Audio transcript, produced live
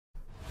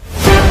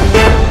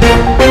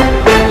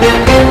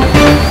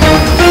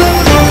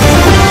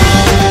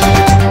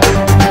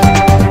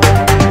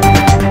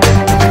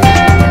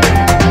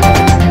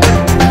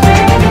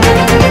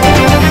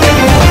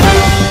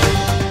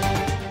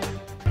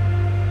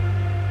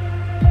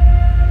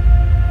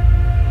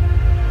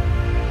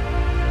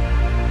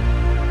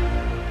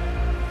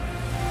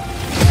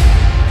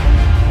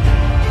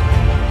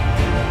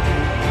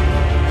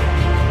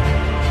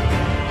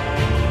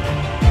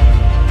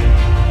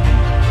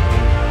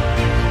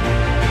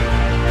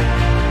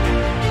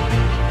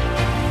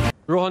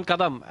Rohan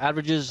Kadam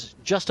averages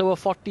just over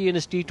 40 in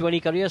his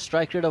T20 career,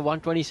 strike rate of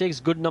 126,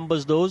 good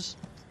numbers those.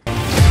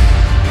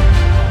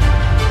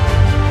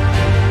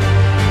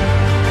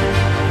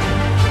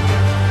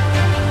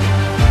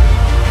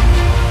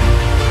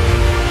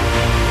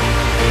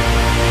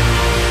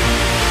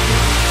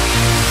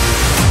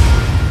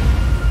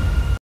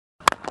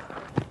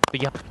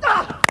 Yep.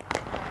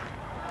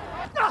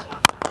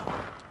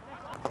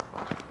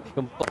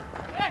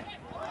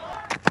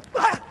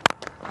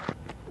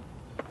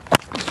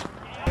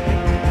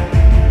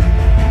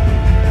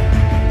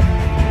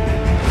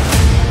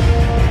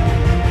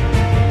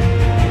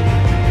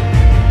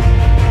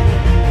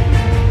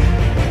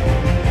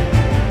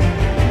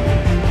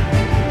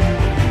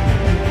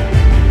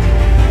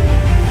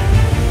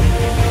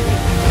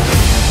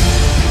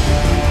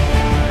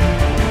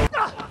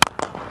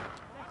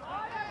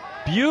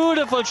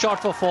 Beautiful shot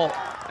for 4,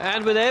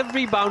 and with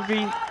every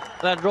boundary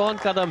that Rohan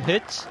Kadam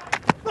hits,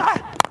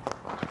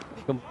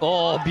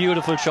 oh,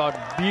 beautiful shot.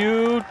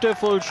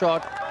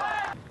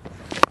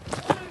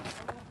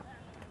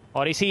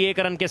 और इसी एक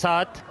run के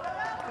साथ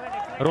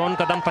रोहन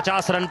कदम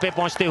 50 run पे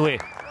पहुंचते हुए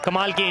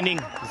कमाल की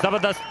इनिंग,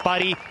 जबरदस्त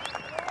पारी,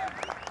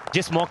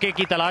 जिस मौके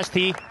की तलाश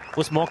थी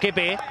उस मौके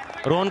पे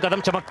रोहन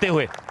कदम चमकते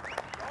हुए।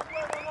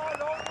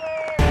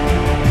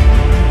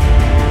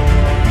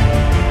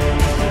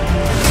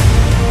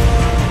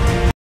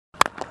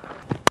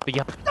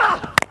 Yep.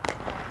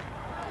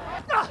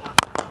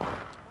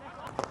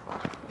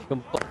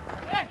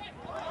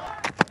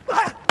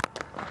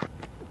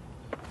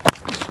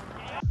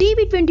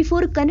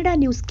 TV24 ಕನ್ನಡ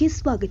ನ್ಯೂಸ್ಗೆ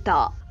ಸ್ವಾಗತ.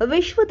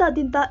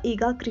 ವಿಶ್ವದಾದ್ಯಂತ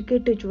ಈಗ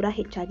ಕ್ರಿಕೆಟ್ ಜ್ವರ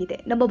ಹೆಚ್ಚಾಗಿದೆ.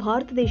 ನಮ್ಮ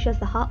ಭಾರತ ದೇಶ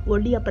ಸಹ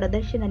ಒಳ್ಳೆಯ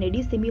ಪ್ರದರ್ಶನ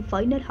ನೀಡಿ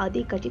ಸೆಮಿಫೈನಲ್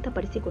ಹಾದಿ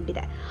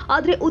ಖಚಿತಪಡಿಸಿಕೊಂಡಿದೆ.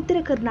 ಆದರೆ ಉತ್ತರ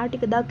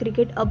ಕರ್ನಾಟಕದ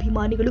ಕ್ರಿಕೆಟ್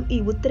ಅಭಿಮಾನಿಗಳು ಈ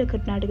ಉತ್ತರ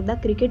ಕರ್ನಾಟಕದ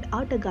ಕ್ರಿಕೆಟ್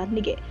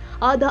ಆಟಗಾರನಿಗೆ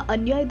ಆದ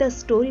ಅನ್ಯಾಯದ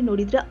ಸ್ಟೋರಿ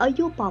ನೋಡಿದ್ರೆ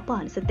ಅಯ್ಯೋ ಪಾಪ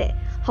ಅನಿಸುತ್ತೆ.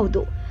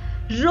 ಹೌದು,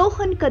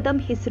 ರೋಹನ್ ಕದಂ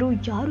ಹೆಸರು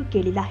ಯಾರು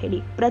ಕೇಳಿಲ್ಲ ಹೇಳಿ?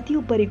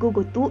 ಪ್ರತಿಯೊಬ್ಬರಿಗೂ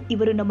ಗೊತ್ತು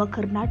ಇವರು ನಮ್ಮ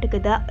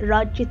ಕರ್ನಾಟಕದ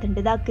ರಾಜ್ಯ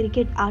ತಂಡದ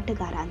ಕ್ರಿಕೆಟ್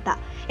ಆಟಗಾರ ಅಂತ.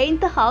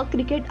 ಇಂತಹ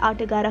ಕ್ರಿಕೆಟ್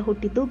ಆಟಗಾರ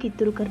ಹುಟ್ಟಿದ್ದು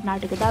ಕಿತ್ತೂರು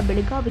ಕರ್ನಾಟಕದ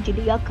ಬೆಳಗಾವಿ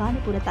ಜಿಲ್ಲೆಯ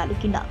ಖಾನಾಪುರ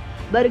ತಾಲೂಕಿನ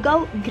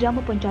ಬರ್ಗಾವ್ ಗ್ರಾಮ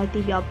ಪಂಚಾಯಿತಿ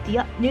ವ್ಯಾಪ್ತಿಯ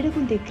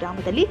ನಿಡಗುಂದಿ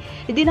ಗ್ರಾಮದಲ್ಲಿ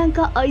ದಿನಾಂಕ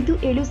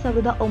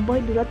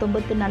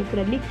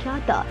 5/7/1994ರಲ್ಲಿ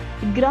ಖ್ಯಾತ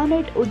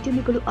ಗ್ರಾನೈಟ್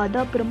ಉದ್ಯಮಿಗಳು ಆದ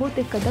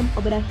ಪ್ರಮೋದ್ ಕದಂ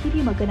ಅವರ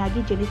ಹಿರಿಯ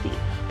ಮಗನಾಗಿ ಜನಿಸಿ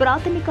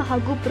ಪ್ರಾಥಮಿಕ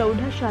ಹಾಗೂ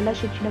ಪ್ರೌಢಶಾಲಾ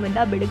ಶಿಕ್ಷಣವನ್ನ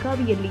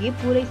ಬೆಳಗಾವಿಯಲ್ಲಿಯೇ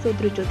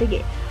ಪೂರೈಸೋದ್ರ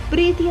ಜೊತೆಗೆ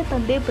ಪ್ರೀತಿಯ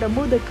ತಂದೆ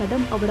ಪ್ರಮೋದ್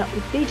ಕದಂ ಅವರ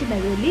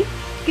ಉತ್ತೇಜನದಲ್ಲಿ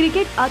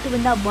ಕ್ರಿಕೆಟ್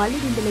ಆಟವನ್ನ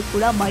ಬಾಲ್ಯದಿಂದಲೇ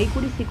ಕೂಡ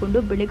ಮೈಗೂಡಿಸಿಕೊಂಡು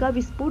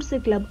ಬೆಳಗಾವಿ ಸ್ಪೋರ್ಟ್ಸ್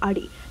ಕ್ಲಬ್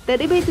ಆಡಿ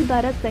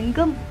ತರಬೇತುದಾರ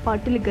ಸಂಗಮ್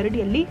ಪಾಟೀಲ್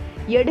ಗರಡಿಯಲ್ಲಿ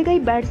ಎಡಗೈ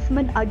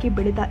ಬ್ಯಾಟ್ಸ್ಮನ್ ಆಗಿ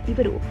ಬೆಳೆದ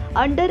ಇವರು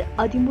under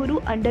 13,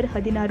 under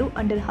 16,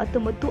 under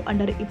 19,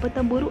 under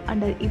 23,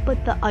 under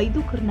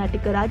 25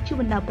 Karnataka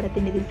ರಾಜ್ಯವನ್ನ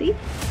ಪ್ರತಿನಿಧಿಸಿ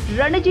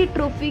Ranji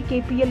trophy,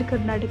 KPL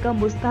Karnataka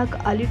Mushtaq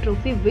Ali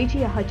trophy,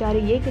 ವಿಜಯ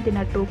ಹಜಾರೆ ಏಕದಿನ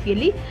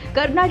ಟ್ರೋಫಿಯಲ್ಲಿ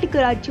ಕರ್ನಾಟಕ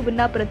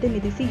ರಾಜ್ಯವನ್ನ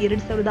ಪ್ರತಿನಿಧಿಸಿ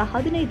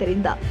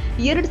 2015ರಿಂದ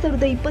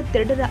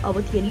 2022ರ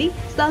ಅವಧಿಯಲ್ಲಿ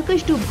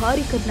ಸಾಕಷ್ಟು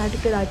ಬಾರಿ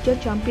ಕರ್ನಾಟಕ ರಾಜ್ಯ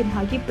ಚಾಂಪಿಯನ್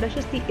ಆಗಿ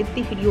ಪ್ರಶಸ್ತಿ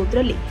ಎತ್ತಿ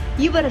ಹಿಡಿಯೋದ್ರಲ್ಲಿ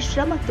ಇವರ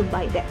ಶ್ರಮ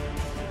ತುಂಬಾ ಇದೆ.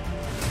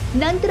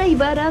 ನಂತರ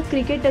ಇವರ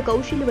ಕ್ರಿಕೆಟ್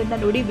ಕೌಶಲ್ಯವನ್ನ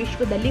ನೋಡಿ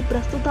ವಿಶ್ವದಲ್ಲಿ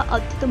ಪ್ರಸ್ತುತ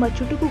ಅತ್ಯುತ್ತಮ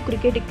ಚುಟುಕು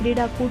ಕ್ರಿಕೆಟ್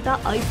ಕ್ರೀಡಾಕೂಟ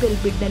IPL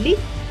ಬಿಡ್ನಲ್ಲಿ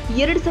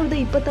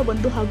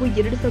 2021 ಹಾಗೂ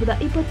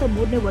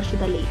 2023ನೇ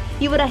ವರ್ಷದಲ್ಲಿ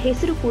ಇವರ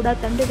ಹೆಸರು ಕೂಡ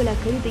ತಂಡಗಳ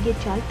ಖರೀದಿಗೆ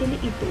ಚಾಲ್ತಿಯಲ್ಲಿ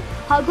ಇತ್ತು.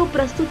 ಹಾಗೂ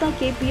ಪ್ರಸ್ತುತ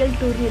ಕೆಪಿಎಲ್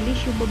ಟೂರ್ನಿಯಲ್ಲಿ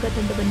ಶಿವಮೊಗ್ಗ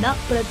ತಂಡವನ್ನ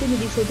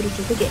ಪ್ರತಿನಿಧಿಸುವುದರ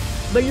ಜೊತೆಗೆ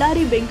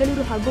ಬಳ್ಳಾರಿ,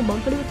 ಬೆಂಗಳೂರು ಹಾಗೂ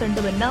ಮಂಗಳೂರು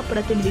ತಂಡವನ್ನ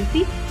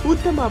ಪ್ರತಿನಿಧಿಸಿ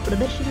ಉತ್ತಮ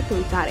ಪ್ರದರ್ಶನ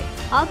ತೋರಿದ್ದಾರೆ.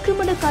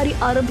 ಆಕ್ರಮಣಕಾರಿ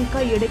ಆರಂಭಿಕ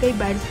ಎಡಗೈ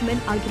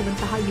ಬ್ಯಾಟ್ಸ್ಮನ್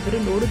ಆಗಿರುವಂತಹ ಇವರು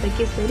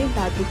ನೋಡುವುದಕ್ಕೆ ಸೈಲೆಂಟ್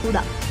ಆದ್ರೂ ಕೂಡ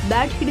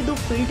ಬ್ಯಾಟ್ ಹಿಡಿದು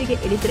ಫೀಲ್ಡ್ಗೆ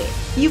ಇಳಿದ್ರೆ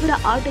ಇವರ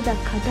ಆಟದ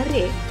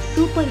ಖತರೇ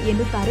ಸೂಪರ್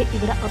ಎನ್ನುತ್ತಾರೆ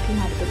ಇವರ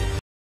ಅಭಿಮಾನಿಗಳು.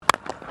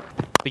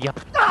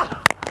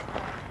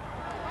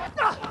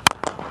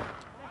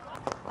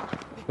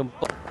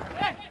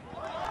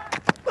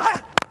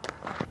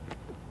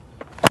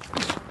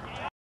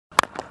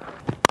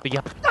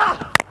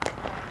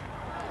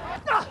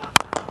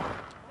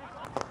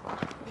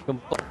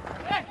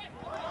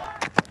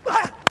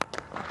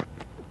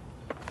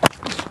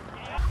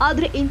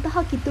 ಆದರೆ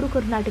ಇಂತಹ ಕಿತ್ತೂರು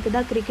ಕರ್ನಾಟಕದ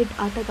ಕ್ರಿಕೆಟ್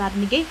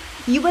ಆಟಗಾರನಿಗೆ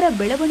ಇವರ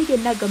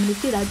ಬೆಳವಣಿಗೆಯನ್ನ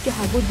ಗಮನಿಸಿ ರಾಜ್ಯ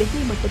ಹಾಗೂ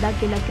ದೆಹಲಿ ಮಟ್ಟದ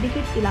ಕೆಲ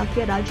ಕ್ರಿಕೆಟ್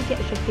ಇಲಾಖೆಯ ರಾಜಕೀಯ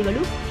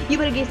ಶಕ್ತಿಗಳು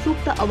ಇವರಿಗೆ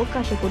ಸೂಕ್ತ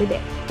ಅವಕಾಶ ಕೊಡಿದೆ.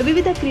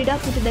 ವಿವಿಧ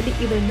ಕ್ರೀಡಾಕೂಟದಲ್ಲಿ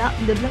ಇವರನ್ನ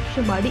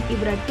ನಿರ್ಲಕ್ಷ್ಯ ಮಾಡಿ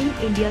ಇವರ ಟೀಮ್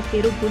ಇಂಡಿಯಾ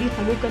ಸೇರೋ ಗುರಿ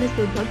ಹಾಗೂ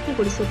ಕನಸು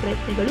ಭಗ್ನಗೊಳಿಸುವ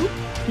ಪ್ರಯತ್ನಗಳು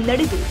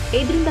ನಡೆದು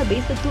ಇದರಿಂದ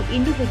ಬೇಸತ್ತು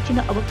ಇನ್ನೂ ಹೆಚ್ಚಿನ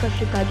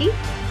ಅವಕಾಶಕ್ಕಾಗಿ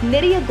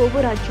ನೆರೆಯ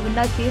ಗೋವಾ ರಾಜ್ಯವನ್ನ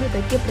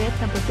ಸೇರುವುದಕ್ಕೆ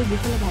ಪ್ರಯತ್ನ ಪಟ್ಟು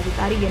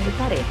ವಿಫಲವಾಗಿದ್ದಾರೆ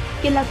ಎನ್ನುತ್ತಾರೆ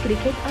ಕೆಲ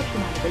ಕ್ರಿಕೆಟ್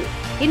ಅಭಿಮಾನಿಗಳು.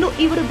 ಇನ್ನು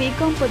ಇವರು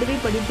ಬಿಕಾಂ ಪದವಿ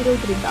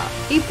ಪಡೆದಿರುವುದರಿಂದ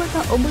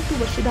 29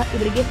 ವರ್ಷದ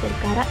ಇವರಿಗೆ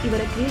ಸರ್ಕಾರ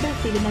ಇವರ ಕ್ರೀಡಾ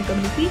ಸೇವೆಯನ್ನು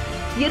ಗಮನಿಸಿ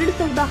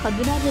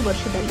 2016ನೇ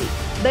ವರ್ಷದಲ್ಲಿ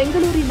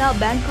ಬೆಂಗಳೂರಿನ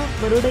ಬ್ಯಾಂಕ್ ಆಫ್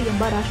ಬರೋಡಾ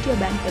ಎಂಬ ರಾಷ್ಟ್ರೀಯ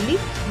ಬ್ಯಾಂಕ್ನಲ್ಲಿ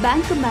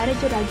ಬ್ಯಾಂಕ್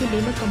ಮ್ಯಾನೇಜರ್ ಆಗಿ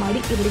ನೇಮಕ ಮಾಡಿ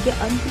ಇವರಿಗೆ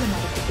ಅನುಕೂಲ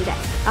ಮಾಡಿಕೊಟ್ಟಿದೆ.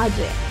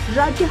 ಆದರೆ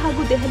ರಾಜ್ಯ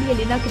ಹಾಗೂ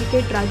ದೆಹಲಿಯಲ್ಲಿನ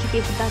ಕ್ರಿಕೆಟ್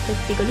ರಾಜಕೀಯ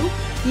ಹಿತಾಸಕ್ತಿಗಳು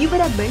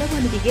ಇವರ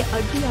ಬೆಳವಣಿಗೆಗೆ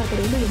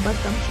ಅಡ್ಡಿಯಾದರೇನು ಎಂಬ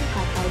ಸಂಶಯ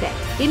ಕಾಡ್ತಾ ಇದೆ.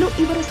 ಇನ್ನು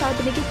ಇವರ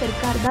ಸಾಧನೆಗೆ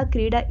ಸರ್ಕಾರದ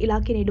ಕ್ರೀಡಾ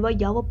ಇಲಾಖೆ ನೀಡುವ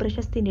ಯಾವ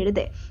ಪ್ರಶಸ್ತಿ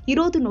ನೀಡದೆ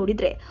ಇರೋದು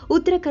ನೋಡಿದ್ರೆ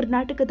ಉತ್ತರ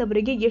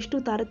ಕರ್ನಾಟಕದವರಿಗೆ ಎಷ್ಟು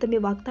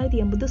ತಾರತಮ್ಯವಾಗ್ತಾ ಇದೆ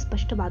ಎಂಬುದು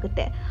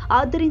ಸ್ಪಷ್ಟವಾಗುತ್ತೆ.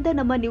 ಆದ್ದರಿಂದ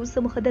ನಮ್ಮ ನ್ಯೂಸ್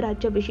ಸಮೂಹದ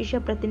ರಾಜ್ಯ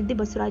ವಿಶೇಷ ಪ್ರತಿನಿಧಿ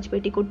ಬಸವರಾಜ್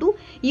ಭೇಟಿ ಕೊಟ್ಟು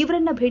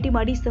ಇವರನ್ನ ಭೇಟಿ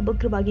ಮಾಡಿ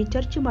ಸಮಗ್ರವಾಗಿ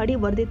ಚರ್ಚೆ ಮಾಡಿ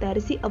ವರದಿ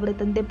ತಯಾರಿಸಿ ಅವರ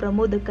ತಂದೆ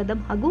ಪ್ರಮೋದ್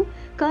ಕದಂ ಹಾಗೂ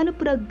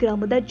ಕಾನಪುರ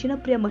ಗ್ರಾಮದ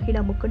ಜನಪ್ರಿಯ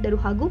ಮಹಿಳಾ ಮುಖಂಡರು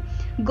ಹಾಗೂ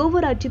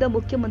ಗೋವಾ ರಾಜ್ಯದ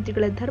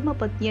ಮುಖ್ಯಮಂತ್ರಿಗಳ ಧರ್ಮ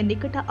ಪತ್ನಿಯ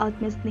ನಿಕಟ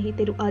ಆತ್ಮೀಯ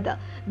ಸ್ನೇಹಿತರು ಆದ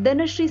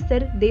ಧನಶ್ರೀ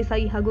ಸರ್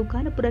ದೇಸಾಯಿ ಹಾಗೂ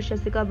ಕಾನಪುರ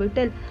ಶಾಸಕ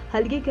ವಿಠಲ್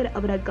ಹಲ್ಗೇಕರ್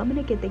ಅವರ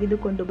ಗಮನಕ್ಕೆ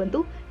ತೆಗೆದುಕೊಂಡು ಬಂದು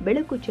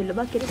ಬೆಳಕು ಚೆಲ್ಲುವ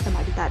ಕೆಲಸ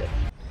ಮಾಡಿದ್ದಾರೆ.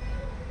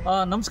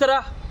 ನಮಸ್ಕಾರ,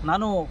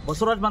 ನಾನು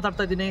ಬಸವರಾಜ್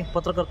ಮಾತಾಡ್ತಾ ಇದ್ದೀನಿ,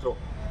 ಪತ್ರಕರ್ತರು.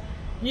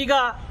 ಈಗ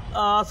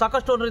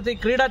ಸಾಕಷ್ಟು ಒಂದು ರೀತಿ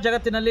ಕ್ರೀಡಾ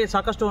ಜಗತ್ತಿನಲ್ಲಿ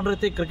ಸಾಕಷ್ಟು ಒಂದು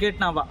ರೀತಿ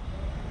ಕ್ರಿಕೆಟ್ನ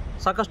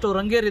ಸಾಕಷ್ಟು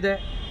ರಂಗೇರಿದೆ.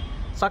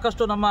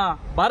 ಸಾಕಷ್ಟು ನಮ್ಮ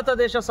ಭಾರತ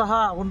ದೇಶ ಸಹ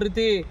ಒಂದು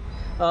ರೀತಿ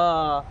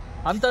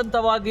ಹಂತ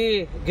ಹಂತವಾಗಿ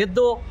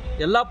ಗೆದ್ದು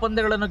ಎಲ್ಲ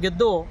ಪಂದ್ಯಗಳನ್ನು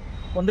ಗೆದ್ದು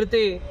ಒಂದು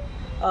ರೀತಿ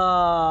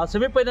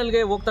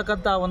ಸೆಮಿಫೈನಲ್ಗೆ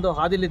ಹೋಗ್ತಕ್ಕಂಥ ಒಂದು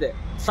ಹಾದಿಲಿದೆ.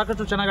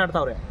 ಸಾಕಷ್ಟು ಚೆನ್ನಾಗಿ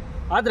ಆಡ್ತಾವ್ರೆ.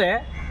 ಆದರೆ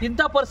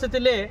ಇಂಥ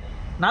ಪರಿಸ್ಥಿತಿಯಲ್ಲಿ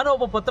ನಾನು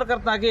ಒಬ್ಬ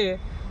ಪತ್ರಕರ್ತನಾಗಿ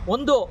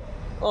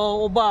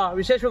ಒಬ್ಬ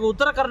ವಿಶೇಷವಾಗಿ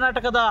ಉತ್ತರ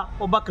ಕರ್ನಾಟಕದ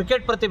ಒಬ್ಬ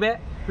ಕ್ರಿಕೆಟ್ ಪ್ರತಿಭೆ,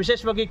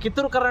 ವಿಶೇಷವಾಗಿ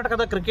ಕಿತ್ತೂರು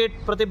ಕರ್ನಾಟಕದ ಕ್ರಿಕೆಟ್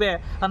ಪ್ರತಿಭೆ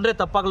ಅಂದರೆ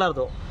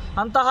ತಪ್ಪಾಗಲಾರದು.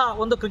 ಅಂತಹ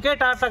ಒಂದು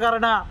ಕ್ರಿಕೆಟ್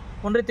ಆಟಗಾರನ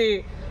ಒಂದು ರೀತಿ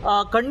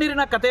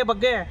ಕಣ್ಣೀರಿನ ಕಥೆಯ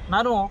ಬಗ್ಗೆ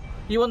ನಾನು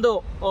ಈ ಒಂದು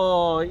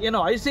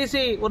ICC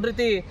ಒಂದು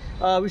ರೀತಿ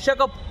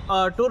ವಿಶ್ವಕಪ್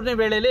ಟೂರ್ನಿ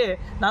ವೇಳೆಯಲ್ಲಿ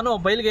ನಾನು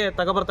ಬಯಲಿಗೆ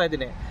ತಗೊಬರ್ತಾ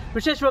ಇದ್ದೀನಿ.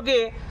 ವಿಶೇಷವಾಗಿ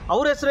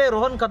ಅವ್ರ ಹೆಸರೇ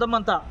ರೋಹನ್ ಕದಮ್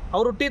ಅಂತ.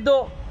 ಅವ್ರು ಹುಟ್ಟಿದ್ದು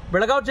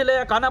ಬೆಳಗಾವಿ ಜಿಲ್ಲೆಯ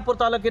ಖಾನಾಪುರ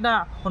ತಾಲೂಕಿನ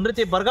ಒಂದು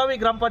ರೀತಿ ಬರ್ಗಾವಿ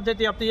ಗ್ರಾಮ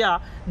ಪಂಚಾಯತಿ ವ್ಯಾಪ್ತಿಯ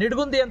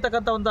ನಿಡ್ಗುಂದಿ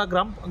ಅಂತಕ್ಕಂಥ ಒಂದು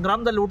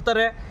ಗ್ರಾಮದಲ್ಲಿ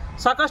ಹುಡ್ತಾರೆ.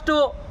 ಸಾಕಷ್ಟು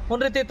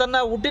ಒಂದು ರೀತಿ ತನ್ನ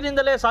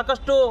ಹುಟ್ಟಿನಿಂದಲೇ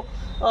ಸಾಕಷ್ಟು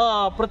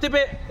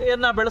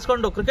ಪ್ರತಿಭೆಯನ್ನು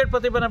ಬೆಳೆಸ್ಕೊಂಡು, ಕ್ರಿಕೆಟ್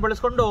ಪ್ರತಿಭೆಯನ್ನು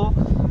ಬೆಳೆಸ್ಕೊಂಡು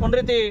ಒಂದು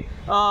ರೀತಿ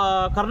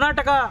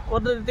ಕರ್ನಾಟಕ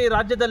ಒಂದು ರೀತಿ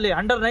ರಾಜ್ಯದಲ್ಲಿ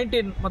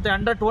ಅಂಡರ್-19 ಮತ್ತು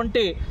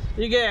ಅಂಡರ್-20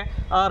 ಹೀಗೆ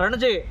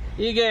ರಣಜಿ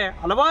ಹೀಗೆ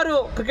ಹಲವಾರು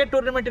ಕ್ರಿಕೆಟ್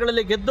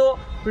ಟೂರ್ನಿಮೆಂಟ್ಗಳಲ್ಲಿ ಗೆದ್ದು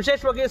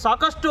ವಿಶೇಷವಾಗಿ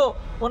ಸಾಕಷ್ಟು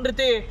ಒಂದು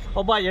ರೀತಿ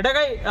ಒಬ್ಬ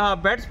ಎಡಗೈ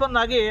ಬ್ಯಾಟ್ಸ್ಮನ್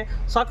ಆಗಿ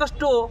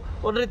ಸಾಕಷ್ಟು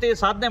ಒಂದು ರೀತಿ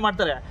ಸಾಧನೆ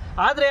ಮಾಡ್ತಾರೆ.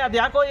 ಆದರೆ ಅದು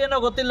ಯಾಕೋ ಏನೋ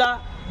ಗೊತ್ತಿಲ್ಲ,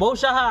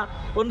 ಬಹುಶಃ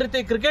ಒಂದು ರೀತಿ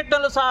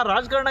ಕ್ರಿಕೆಟ್ನಲ್ಲೂ ಸಹ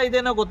ರಾಜಕಾರಣ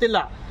ಇದೇನೋ ಗೊತ್ತಿಲ್ಲ.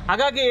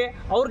 ಹಾಗಾಗಿ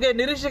ಅವ್ರಿಗೆ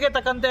ನಿರೀಕ್ಷೆಗೆ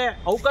ತಕ್ಕಂತೆ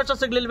ಅವಕಾಶ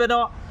ಸಿಗಲಿಲ್ವೇನೋ,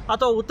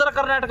 ಅಥವಾ ಉತ್ತರ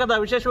ಕರ್ನಾಟಕದ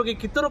ವಿಶೇಷವಾಗಿ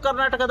ಕಿತ್ತೂರು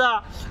ಕರ್ನಾಟಕದ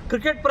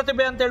ಕ್ರಿಕೆಟ್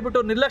ಪ್ರತಿಭೆ ಅಂತ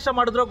ಹೇಳ್ಬಿಟ್ಟು ನಿರ್ಲಕ್ಷ್ಯ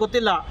ಮಾಡಿದ್ರೋ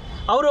ಗೊತ್ತಿಲ್ಲ.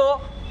 ಅವರು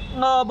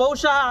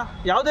ಬಹುಶಃ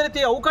ಯಾವುದೇ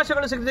ರೀತಿ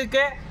ಅವಕಾಶಗಳು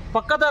ಸಿಗಲಿಕ್ಕೆ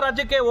ಪಕ್ಕದ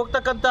ರಾಜ್ಯಕ್ಕೆ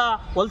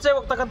ವಲಸೆ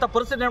ಹೋಗ್ತಕ್ಕಂಥ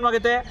ಪರಿಸ್ಥಿತಿ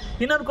ನಿರ್ಮಾಣವಾಗಿದೆ.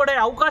 ಇನ್ನೊಂದು ಕಡೆ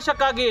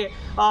ಅವಕಾಶಕ್ಕಾಗಿ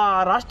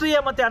ರಾಷ್ಟ್ರೀಯ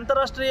ಮತ್ತು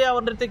ಅಂತಾರಾಷ್ಟ್ರೀಯ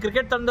ಒಂದು ರೀತಿ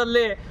ಕ್ರಿಕೆಟ್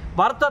ತಂಡದಲ್ಲಿ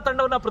ಭಾರತ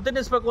ತಂಡವನ್ನು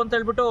ಪ್ರತಿನಿಧಿಸಬೇಕು ಅಂತ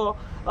ಹೇಳ್ಬಿಟ್ಟು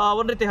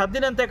ಒಂದು ರೀತಿ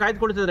ಹದ್ದಿನಂತೆ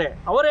ಕಾಯ್ದುಕೊಳ್ತಿದ್ದಾರೆ.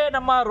 ಅವರೇ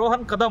ನಮ್ಮ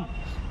ರೋಹನ್ ಕದಮ್.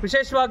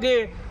 ವಿಶೇಷವಾಗಿ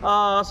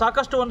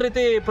ಸಾಕಷ್ಟು ಒಂದು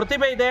ರೀತಿ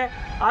ಪ್ರತಿಭೆ ಇದೆ.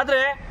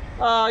 ಆದರೆ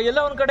ಎಲ್ಲ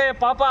ಒಂದು ಕಡೆ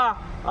ಪಾಪ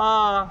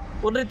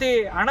ಒಂದು ರೀತಿ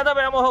ಹಣದ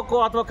ವ್ಯಾಮೋಹಕ್ಕೂ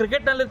ಅಥವಾ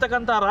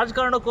ಕ್ರಿಕೆಟ್ನಲ್ಲಿರ್ತಕ್ಕಂಥ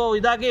ರಾಜಕಾರಣಕ್ಕೂ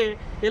ಇದಾಗಿ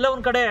ಎಲ್ಲ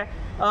ಒಂದು ಕಡೆ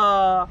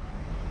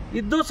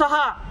ಇದ್ದೂ ಸಹ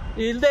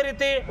ಇಲ್ಲದೇ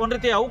ರೀತಿ ಒಂದು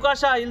ರೀತಿ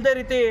ಅವಕಾಶ ಇಲ್ಲದೇ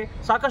ರೀತಿ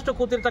ಸಾಕಷ್ಟು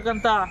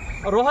ಕೂತಿರ್ತಕ್ಕಂಥ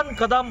ರೋಹನ್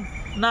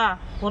ಕದಮ್ನ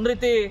ಒಂದು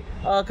ರೀತಿ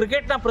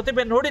ಕ್ರಿಕೆಟ್ನ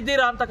ಪ್ರತಿಭೆ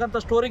ನೋಡಿದ್ದೀರಾ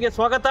ಅಂತಕ್ಕಂಥ ಸ್ಟೋರಿಗೆ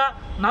ಸ್ವಾಗತ.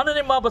 ನಾನು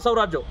ನಿಮ್ಮ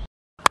ಬಸವರಾಜು.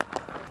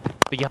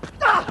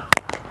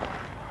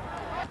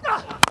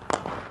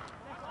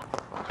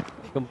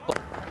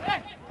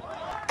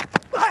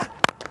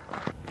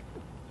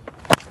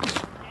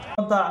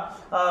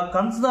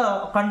 ಕನಸದ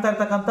ಕಾಣ್ತಾ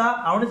ಇರ್ತಕ್ಕಂಥ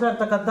ಅವಣಿಸ್ತಾ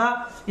ಇರ್ತಕ್ಕಂಥ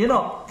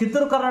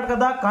ಕಿತ್ತೂರು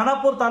ಕರ್ನಾಟಕದ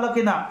ಖಾನಾಪುರ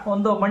ತಾಲೂಕಿನ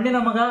ಒಂದು ಮಣ್ಣಿನ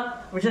ಮಗ,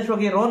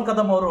 ವಿಶೇಷವಾಗಿ ರೋಹನ್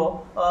ಕದಮ್ ಅವರು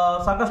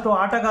ಸಾಕಷ್ಟು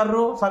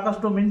ಆಟಗಾರರು,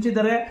 ಸಾಕಷ್ಟು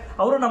ಮಿಂಚಿದ್ದಾರೆ.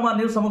 ಅವರು ನಮ್ಮ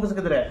ನ್ಯೂಸ್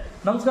ಸಮುಖಿಸಿದ್ದಾರೆ.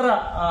 ನಮಸ್ಕಾರ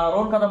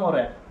ರೋಹನ್ ಕದಮ್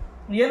ಅವರೇ,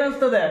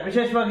 ಏನನ್ಸ್ತದೆ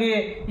ವಿಶೇಷವಾಗಿ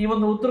ಈ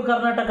ಒಂದು ಉತ್ತರ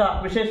ಕರ್ನಾಟಕ,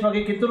 ವಿಶೇಷವಾಗಿ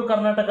ಕಿತ್ತೂರು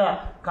ಕರ್ನಾಟಕ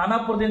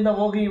ಖಾನಾಪುರದಿಂದ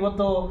ಹೋಗಿ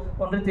ಇವತ್ತು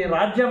ಒಂದು ರೀತಿ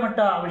ರಾಜ್ಯ ಮಟ್ಟ,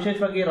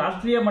 ವಿಶೇಷವಾಗಿ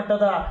ರಾಷ್ಟ್ರೀಯ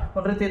ಮಟ್ಟದ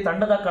ಒಂದು ರೀತಿ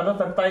ತಂಡದ ಕದ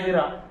ತಟ್ತಾ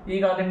ಇದ್ದೀರಾ.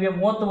 ಈಗ ನಿಮಗೆ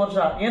 30 ವರ್ಷ.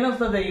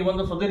 ಏನನ್ಸ್ತದೆ ಈ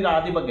ಒಂದು ಸುದೀರ್ಘ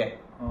ಹಾದಿ ಬಗ್ಗೆ?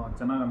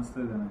 ಚೆನ್ನಾಗಿ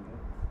ಅನಿಸ್ತಿದೆ ನನಗೆ.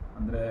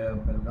 ಅಂದರೆ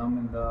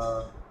ಬೆಳಗಾವಿಂದ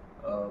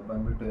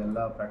ಬಂದ್ಬಿಟ್ಟು ಎಲ್ಲ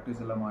ಪ್ರಾಕ್ಟೀಸ್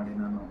ಎಲ್ಲ ಮಾಡಿ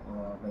ನಾನು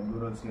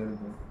ಬೆಂಗಳೂರಲ್ಲಿ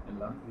ಸೇರಿದ್ದು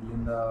ಎಲ್ಲ.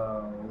 ಇಲ್ಲಿಂದ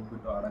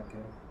ಹೋಗ್ಬಿಟ್ಟು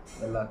ಆಡೋಕ್ಕೆ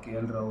ಎಲ್ಲ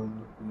KL ರಾಹುಲ್,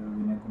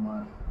 ವಿನಯ್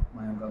ಕುಮಾರ್,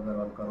 ಮಯಾಂಕ್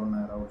ಅಗರ್ವಾಲ್, ಕರುಣ್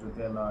ನಾಯರ್ ಅವ್ರ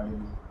ಜೊತೆ ಎಲ್ಲ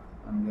ಆಡಿದ್ದು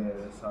ನನಗೆ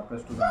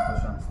ಸಾಕಷ್ಟು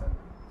ಸಂತೋಷ ಅನಿಸ್ತಾ ಇದೆ.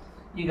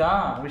 ಈಗ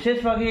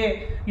ವಿಶೇಷವಾಗಿ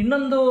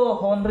ಇನ್ನೊಂದು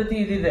ಒಂದು ರೀತಿ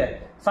ಇದಿದೆ,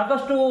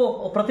 ಸಾಕಷ್ಟು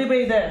ಪ್ರತಿಭೆ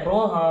ಇದೆ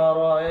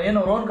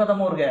ರೋಹನ್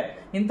ಕದಮ್ ಅವ್ರಿಗೆ.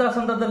 ಇಂಥ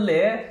ಸಂದರ್ಭದಲ್ಲಿ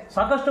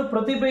ಸಾಕಷ್ಟು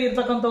ಪ್ರತಿಭೆ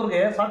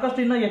ಇರ್ತಕ್ಕಂಥವ್ರಿಗೆ ಸಾಕಷ್ಟು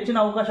ಇನ್ನೂ ಹೆಚ್ಚಿನ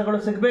ಅವಕಾಶಗಳು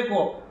ಸಿಗಬೇಕು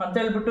ಅಂತ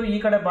ಹೇಳ್ಬಿಟ್ಟು ಈ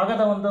ಕಡೆ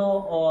ಭಾಗದ ಒಂದು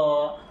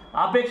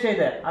ಅಪೇಕ್ಷೆ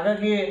ಇದೆ.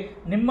 ಹಾಗಾಗಿ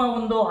ನಿಮ್ಮ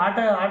ಒಂದು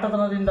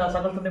ಆಟತನದಿಂದ,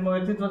 ಸಾಕಷ್ಟು ನಿಮ್ಮ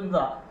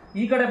ವ್ಯಕ್ತಿತ್ವದಿಂದ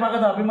ಈ ಕಡೆ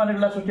ಭಾಗದ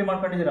ಅಭಿಮಾನಿಗಳ ಸೃಷ್ಟಿ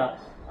ಮಾಡ್ಕೊಂಡಿದ್ದೀರಾ.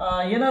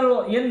 ಏನು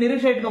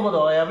ನಿರೀಕ್ಷೆ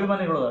ಇಟ್ಕೋಬೋದು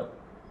ಅಭಿಮಾನಿಗಳು?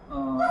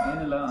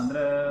 ಏನಿಲ್ಲ,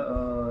 ಅಂದರೆ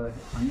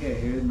ಹಾಗೆ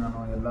ಹೇಳಿದ್ ನಾನು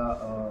ಎಲ್ಲ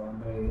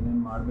ಅಂದರೆ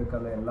ಏನೇನು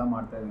ಮಾಡಬೇಕಲ್ಲ ಎಲ್ಲ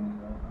ಮಾಡ್ತಾಯಿದ್ದೀನಿ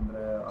ಈಗ.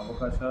 ಅಂದರೆ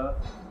ಅವಕಾಶ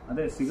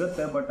ಅದೇ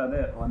ಸಿಗುತ್ತೆ, ಬಟ್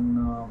ಅದೇ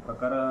ಒಂದು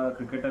ಪ್ರಕಾರ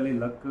ಕ್ರಿಕೆಟಲ್ಲಿ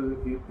ಲಕ್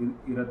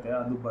ಇರುತ್ತೆ,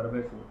 ಅದು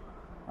ಬರಬೇಕು.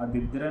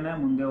 ಅದಿದ್ರೇ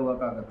ಮುಂದೆ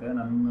ಹೋಗೋಕ್ಕಾಗತ್ತೆ.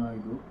 ನನ್ನ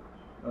ಇದು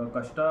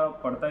ಕಷ್ಟ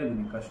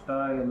ಪಡ್ತಾಯಿದ್ದೀನಿ, ಕಷ್ಟ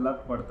ಎಲ್ಲ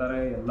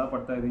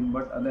ಪಡ್ತಾಯಿದ್ದೀನಿ.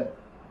 ಬಟ್ ಅದೇ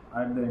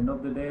at the end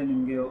of the day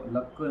ನಿಮಗೆ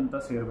ಲಕ್ ಅಂತ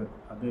ಸೇರಬೇಕು,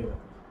 ಅದೇ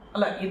ಇರುತ್ತೆ.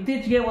 ಅಲ್ಲ,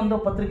 ಇತ್ತೀಚೆಗೆ ಒಂದು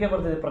ಪತ್ರಿಕೆ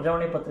ಬರ್ತಿದೆ,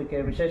 ಪ್ರಜಾವಾಣಿ ಪತ್ರಿಕೆ,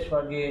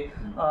 ವಿಶೇಷವಾಗಿ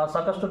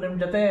ಸಾಕಷ್ಟು ನಿಮ್ಮ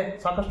ಜೊತೆ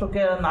ಸಾಕಷ್ಟು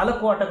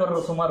 4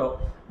 ಆಟಗಾರರು ಸುಮಾರು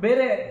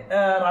ಬೇರೆ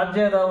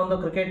ರಾಜ್ಯದ ಒಂದು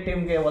ಕ್ರಿಕೆಟ್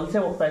ಟೀಮ್ಗೆ ವಲಸೆ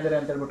ಹೋಗ್ತಾ ಇದ್ದಾರೆ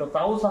ಅಂತ ಹೇಳ್ಬಿಟ್ಟು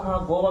ತಾವು ಸಹ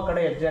ಗೋವಾ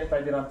ಕಡೆ ಹೆಜ್ಜೆ ಆಗ್ತಾ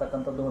ಇದ್ದೀರಾ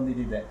ಅಂತಕ್ಕಂಥದ್ದು ಒಂದು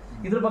ಇದಿದೆ.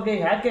 ಇದ್ರ ಬಗ್ಗೆ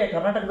ಯಾಕೆ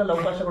ಕರ್ನಾಟಕದಲ್ಲಿ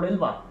ಅವಕಾಶಗಳು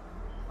ಇಲ್ವಾ?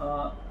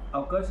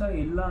 ಅವಕಾಶ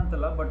ಇಲ್ಲ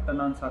ಅಂತಲ್ಲ, ಬಟ್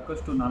ನಾನು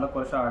ಸಾಕಷ್ಟು 4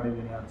 ವರ್ಷ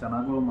ಆಡಿದ್ದೀನಿ, ಅದು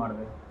ಚೆನ್ನಾಗೂ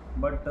ಮಾಡಿದೆ.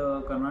 ಬಟ್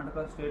ಕರ್ನಾಟಕ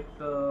ಸ್ಟೇಟ್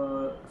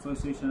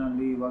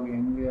ಅಸೋಸಿಯೇಷನಲ್ಲಿ ಇವಾಗ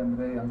ಹೆಂಗೆ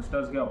ಅಂದರೆ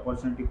ಯಂಗ್ಸ್ಟರ್ಸ್ಗೆ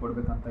ಅಪರ್ಚುನಿಟಿ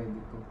ಕೊಡಬೇಕಂತ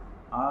ಇದ್ದಿತ್ತು.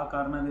 ಆ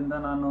ಕಾರಣದಿಂದ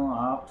ನಾನು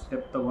ಆ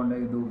ಸ್ಟೆಪ್ ತೊಗೊಂಡೆ,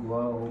 ಇದು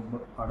ಗೋವಾ ಹೋಗಿ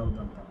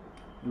ಆಡೋದಂತ.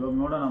 ಇವಾಗ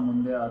ನೋಡೋಣ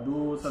ಮುಂದೆ, ಅದು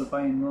ಸ್ವಲ್ಪ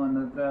ಇನ್ನೂ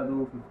ಅಂದರೆ ಅದು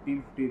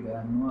 50-50 ಇದೆ,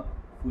 ಇನ್ನೂ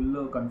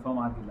ಫುಲ್ಲು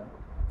ಕನ್ಫರ್ಮ್ ಆಗಿಲ್ಲ.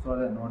 ಸೊ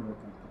ಅದೇ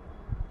ನೋಡಬೇಕಂತ.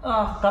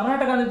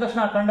 ಕರ್ನಾಟಕ ಅಂದಿದ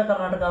ತಕ್ಷಣ ಅಖಂಡ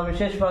ಕರ್ನಾಟಕ,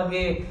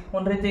 ವಿಶೇಷವಾಗಿ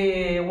ಒಂದು ರೀತಿ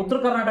ಉತ್ತರ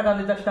ಕರ್ನಾಟಕ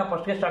ಅಂದಿದ ತಕ್ಷಣ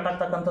ಫಸ್ಟ್ಗೆ ಸ್ಟಾರ್ಟ್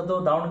ಆಗ್ತಕ್ಕಂಥದ್ದು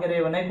ದಾವಣಗೆರೆ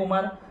ವಿನಯ್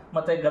ಕುಮಾರ್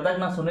ಮತ್ತು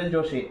ಗದಗ್ನ ಸುನಿಲ್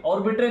ಜೋಶಿ.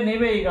 ಅವ್ರು ಬಿಟ್ಟರೆ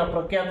ನೀವೇ ಈಗ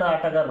ಪ್ರಖ್ಯಾತ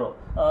ಆಟಗಾರರು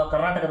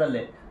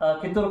ಕರ್ನಾಟಕದಲ್ಲಿ,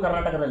 ಕಿತ್ತೂರು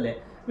ಕರ್ನಾಟಕದಲ್ಲಿ.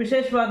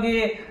 ವಿಶೇಷವಾಗಿ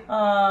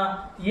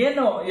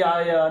ಏನು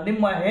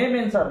ನಿಮ್ಮ ಹೇಮ್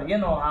ಏನು ಸರ್?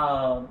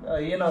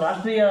 ಏನು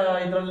ರಾಷ್ಟ್ರೀಯ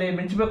ಇದರಲ್ಲಿ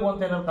ಮಿಂಚಬೇಕು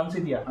ಅಂತ ಏನಾದ್ರು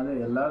ಕನಸಿದೆಯಾ? ಅದೇ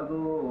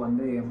ಎಲ್ಲರಿಗೂ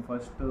ಒಂದೇ aim,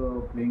 first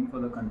playing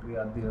for the country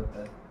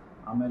ಅದಿರುತ್ತೆ.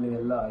 ಆಮೇಲೆ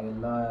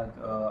ಎಲ್ಲ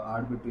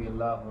ಆಡ್ಬಿಟ್ಟು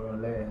ಎಲ್ಲ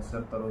ಒಳ್ಳೆ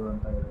ಹೆಸರು ತರೋದು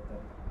ಅಂತ ಇರುತ್ತೆ.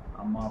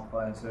 ಅಮ್ಮ ಅಪ್ಪ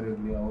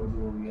ಹೆಸರಿರಲಿ,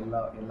 ಅವ್ರದ್ದು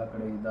ಎಲ್ಲ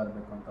ಕಡೆ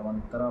ಇದಾಗಬೇಕು ಅಂತ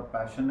ಒಂಥರ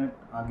ಪ್ಯಾಷನೇಟ್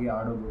ಆಗಿ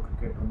ಆಡೋದು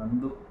ಕ್ರಿಕೆಟು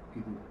ನಂದು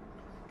ಇದು.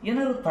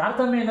 ಏನಾದ್ರು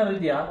ತಾರತಮ್ಯ ಏನಾದ್ರು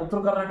ಇದೆಯಾ? ಉತ್ತರ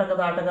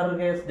ಕರ್ನಾಟಕದ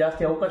ಆಟಗಾರರಿಗೆ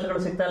ಜಾಸ್ತಿ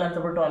ಅವಕಾಶಗಳು ಸಿಗ್ತಾ ಇಲ್ಲ ಅಂತ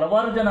ಬಿಟ್ಟು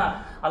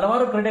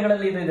ಹಲವಾರು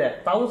ಕ್ರೀಡೆಗಳಲ್ಲಿ ಇದೆ,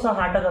 ತಾವು ಸಹ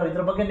ಆಟಗಾರರು,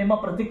 ಇದ್ರ ಬಗ್ಗೆ ನಿಮ್ಮ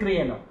ಪ್ರತಿಕ್ರಿಯೆ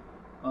ಏನು?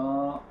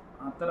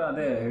 ಆ ಥರ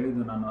ಅದೇ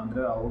ಹೇಳಿದ್ದು ನಾನು.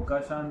 ಅಂದರೆ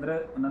ಅವಕಾಶ ಅಂದರೆ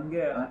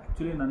ನನಗೆ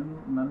ಆ್ಯಕ್ಚುಲಿ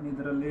ನನ್ನ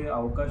ಇದರಲ್ಲಿ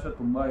ಅವಕಾಶ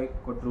ತುಂಬ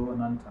ಕೊಟ್ಟರು,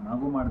 ನಾನು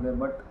ಚೆನ್ನಾಗೂ ಮಾಡಿದೆ.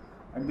 But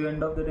at the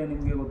end of the day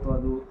ನಿಮಗೆ ಗೊತ್ತು,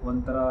 ಅದು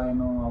ಒಂಥರ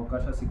ಏನೋ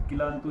ಅವಕಾಶ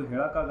ಸಿಕ್ಕಿಲ್ಲ ಅಂತೂ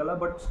ಹೇಳೋಕ್ಕಾಗಲ್ಲ.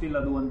 ಬಟ್ ಸ್ಟಿಲ್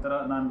ಅದು ಒಂಥರ,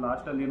 ನಾನು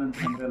ಲಾಸ್ಟಲ್ಲಿ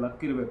ಏನಂತ ಅಂದರೆ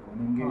ಲಕ್ ಇರಬೇಕು.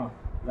 ನಿಮಗೆ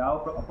ಯಾವ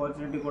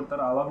ಅಪರ್ಚುನಿಟಿ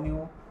ಕೊಡ್ತಾರೋ ಆವಾಗ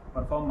ನೀವು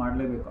ಪರ್ಫಾರ್ಮ್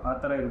ಮಾಡಲೇಬೇಕು, ಆ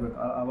ಥರ ಇರಬೇಕು.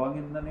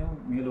 ಅವಾಗಿಂದ ನೀವು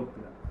ಮೇಲೆ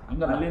ಹೋಗ್ತೀರ.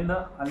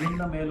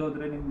 ಅಲ್ಲಿಂದ ಮೇಲೆ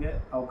ಹೋದರೆ ನಿಮಗೆ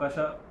ಅವಕಾಶ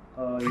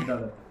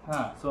ಇದಾಗುತ್ತೆ.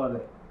 ಸೊ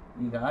ಅದೇ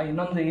ಈಗ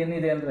ಇನ್ನೊಂದು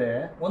ಏನಿದೆ ಅಂದ್ರೆ,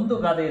 ಒಂದು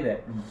ಗಾದೆ ಇದೆ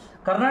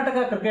ಕರ್ನಾಟಕ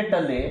ಕ್ರಿಕೆಟ್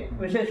ಅಲ್ಲಿ,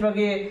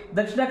 ವಿಶೇಷವಾಗಿ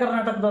ದಕ್ಷಿಣ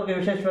ಕರ್ನಾಟಕದವ್ರಿಗೆ,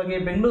 ವಿಶೇಷವಾಗಿ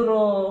ಬೆಂಗಳೂರು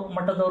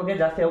ಮಟ್ಟದವ್ರಿಗೆ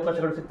ಜಾಸ್ತಿ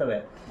ಅವಕಾಶಗಳು ಸಿಗ್ತವೆ.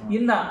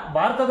 ಇನ್ನ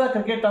ಭಾರತದ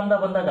ಕ್ರಿಕೆಟ್ ಅಂತ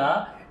ಬಂದಾಗ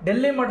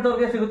ಡೆಲ್ಲಿ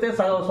ಮಟ್ಟದವ್ರಿಗೆ ಸಿಗುತ್ತೆ,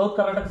 ಸೌತ್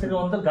ಕರ್ನಾಟಕ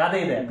ಸಿಗುವ ಒಂದು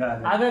ಗಾದೆ ಇದೆ.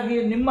 ಹಾಗಾಗಿ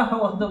ನಿಮ್ಮ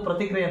ಒಂದು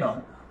ಪ್ರತಿಕ್ರಿಯೆನು?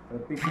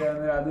 ಪ್ರತಿಕ್ರಿಯೆ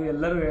ಅಂದರೆ ಅದು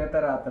ಎಲ್ಲರೂ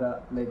ಹೇಳ್ತಾರೆ ಆ ಥರ,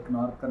 ಲೈಕ್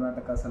ನಾರ್ತ್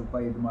ಕರ್ನಾಟಕ ಸ್ವಲ್ಪ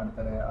ಇದು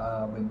ಮಾಡ್ತಾರೆ,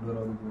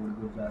 ಬೆಂಗಳೂರವ್ರಿಗೂ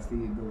ಹುಡುಗರು ಜಾಸ್ತಿ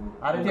ಇದು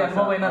ಆ ರೀತಿ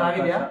ಅನುಭವ ಏನಾರು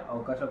ಆಗಿದೆಯಾ?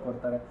 ಅವಕಾಶ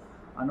ಕೊಡ್ತಾರೆ.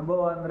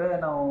 ಅನುಭವ ಅಂದರೆ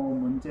ನಾವು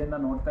ಮುಂಚೆಯಿಂದ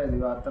ನೋಡ್ತಾ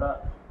ಇದ್ದೀವಿ, ಆ ಥರ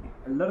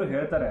ಎಲ್ಲರೂ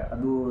ಹೇಳ್ತಾರೆ,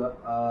 ಅದು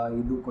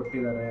ಇದು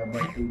ಕೊಟ್ಟಿದ್ದಾರೆ,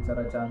 ಬಟ್ ಈ ಥರ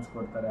ಚಾನ್ಸ್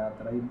ಕೊಡ್ತಾರೆ, ಆ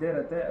ಥರ ಇದ್ದೇ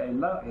ಇರುತ್ತೆ.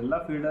 ಎಲ್ಲ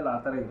ಫೀಲ್ಡಲ್ಲಿ ಆ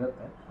ಥರ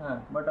ಇರುತ್ತೆ.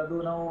 ಬಟ್ ಅದು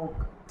ನಾವು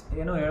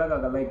ಏನೂ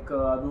ಹೇಳೋಕ್ಕಾಗಲ್ಲ. ಲೈಕ್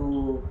ಅದು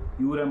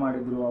ಇವರೇ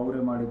ಮಾಡಿದ್ರು,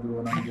 ಅವರೇ ಮಾಡಿದ್ರು,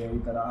 ನಮಗೆ ಈ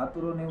ಥರ ಆ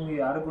ಥರ ನೀವು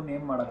ಯಾರಿಗೂ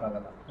ನೇಮ್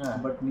ಮಾಡೋಕ್ಕಾಗಲ್ಲ.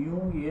 ಬಟ್ ನೀವು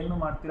ಏನು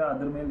ಮಾಡ್ತೀರಾ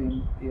ಅದ್ರ ಮೇಲೆ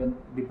ಏನು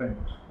ಡಿಪೆಂಡ್.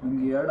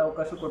 ನಿಮ್ಗೆ 2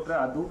 ಅವಕಾಶ ಕೊಟ್ಟರೆ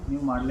ಅದು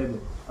ನೀವು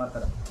ಮಾಡಲೇಬೇಕು, ಆ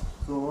ಥರ.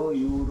 ಸೊ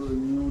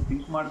ನೀವು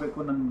ಥಿಂಕ್ ಮಾಡಬೇಕು,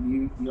 ನನಗೆ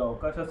ಈ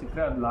ಅವಕಾಶ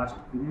ಸಿಕ್ಕರೆ ಅದು ಲಾಸ್ಟ್,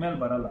 ಇನ್ಮೇಲೆ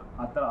ಬರಲ್ಲ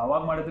ಆ ಥರ.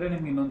 ಅವಾಗ ಮಾಡಿದರೆ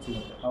ನಿಮ್ಗೆ ಇನ್ನೊಂದು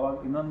ಸಿಗುತ್ತೆ, ಅವಾಗ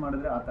ಇನ್ನೊಂದು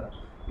ಮಾಡಿದ್ರೆ ಆ ಥರ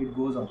ಇಟ್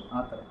ಗೋಸ್ ಆನ್,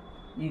 ಆ ಥರ.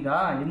 ಈಗ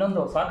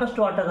ಇನ್ನೊಂದು, ಸಾಕಷ್ಟು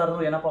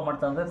ಆಟಗಾರರು ಏನಪ್ಪ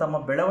ಮಾಡ್ತಾರೆ ಅಂದರೆ, ತಮ್ಮ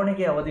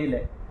ಬೆಳವಣಿಗೆ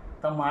ಅವಧಿಯಲ್ಲೇ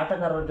ತಮ್ಮ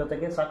ಆಟಗಾರರ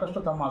ಜೊತೆಗೆ ಸಾಕಷ್ಟು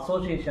ತಮ್ಮ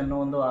ಅಸೋಸಿಯೇಷನ್,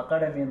 ಒಂದು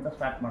ಅಕಾಡೆಮಿ ಅಂತ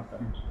ಸ್ಟಾರ್ಟ್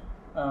ಮಾಡ್ತಾರೆ.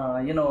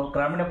 ಏನು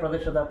ಗ್ರಾಮೀಣ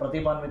ಪ್ರದೇಶದ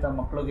ಪ್ರತಿಭಾನ್ವಿತ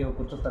ಮಕ್ಕಳಿಗೆ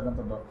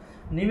ಗುರುತಿಸ್ತಕ್ಕಂಥದ್ದು.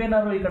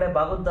 ನೀವೇನಾದ್ರು ಈ ಕಡೆ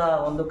ಭಾಗದ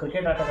ಒಂದು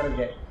ಕ್ರಿಕೆಟ್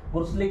ಆಟಗಾರರಿಗೆ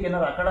ಗುರುತಿಸ್ಲಿಕ್ಕೆ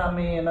ಏನಾದ್ರು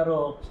ಅಕಾಡೆಮಿ ಏನಾದ್ರು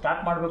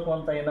ಸ್ಟಾರ್ಟ್ ಮಾಡಬೇಕು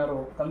ಅಂತ ಏನಾದ್ರು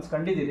ಕನಸು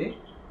ಕಂಡಿದ್ದೀರಿ?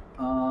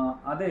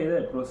 ಅದೇ ಇದೆ,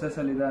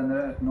 ಪ್ರೊಸೆಸ್ಸಲ್ಲಿದೆ.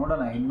 ಅಂದರೆ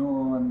ನೋಡೋಣ, ಇನ್ನೂ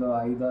ಒಂದು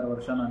 5-6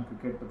 ವರ್ಷ ನಾನು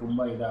ಕ್ರಿಕೆಟ್ ತುಂಬ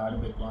ಇದೆ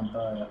ಆಡಬೇಕು ಅಂತ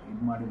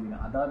ಇದು ಮಾಡಿದ್ದೀನಿ.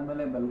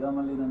 ಅದಾದಮೇಲೆ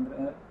ಬೆಲ್ಗಾಮಲ್ಲಿ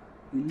ಅಂದರೆ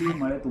ಇಲ್ಲಿ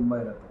ಮಳೆ ತುಂಬ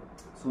ಇರುತ್ತೆ.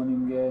 ಸೊ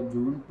ನಿಮಗೆ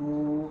ಜೂನ್ ಟು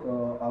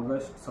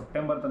ಆಗಸ್ಟ್,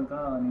 ಸೆಪ್ಟೆಂಬರ್ ತನಕ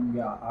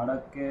ನಿಮಗೆ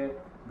ಆಡೋಕ್ಕೆ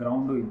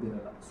ಗ್ರೌಂಡು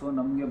ಇದ್ದಿರಲ್ಲ. ಸೊ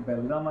ನಮಗೆ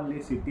ಬೆಲ್ಗಾಮಲ್ಲಿ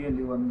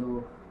ಸಿಟಿಯಲ್ಲಿ ಒಂದು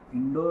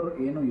ಇಂಡೋರ್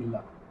ಏನೂ ಇಲ್ಲ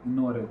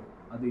ಇನ್ನೂವರೆಗೂ.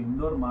 ಅದು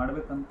ಇಂಡೋರ್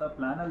ಮಾಡಬೇಕಂತ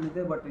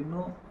ಪ್ಲ್ಯಾನಲ್ಲಿದೆ, ಬಟ್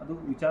ಇನ್ನೂ ಅದು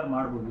ವಿಚಾರ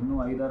ಮಾಡ್ಬೋದು. ಇನ್ನೂ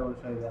 5-6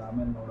 ವರ್ಷ ಇದೆ,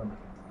 ಆಮೇಲೆ ನೋಡೋಣ.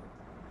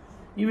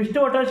 ಇವಿಷ್ಟು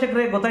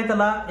ಒಟ್ಟಾರೆ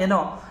ಗೊತ್ತಾಯ್ತಲ್ಲ, ಏನೋ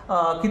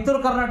ಕಿತ್ತೂರು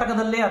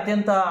ಕರ್ನಾಟಕದಲ್ಲಿ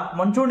ಅತ್ಯಂತ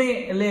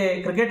ಮುಂಚೂಣಿಯಲ್ಲಿ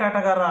ಕ್ರಿಕೆಟ್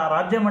ಆಟಗಾರ,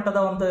 ರಾಜ್ಯ ಮಟ್ಟದ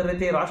ಒಂದು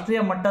ರೀತಿ ರಾಷ್ಟ್ರೀಯ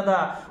ಮಟ್ಟದ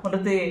ಒಂದು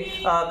ರೀತಿ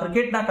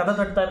ಕ್ರಿಕೆಟ್ನ ಕದ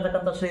ತಟ್ತಾ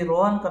ಇರ್ತಕ್ಕಂಥ ಶ್ರೀ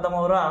ರೋಹನ್ ಕದಮ್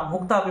ಅವರ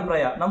ಮುಕ್ತ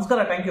ಅಭಿಪ್ರಾಯ.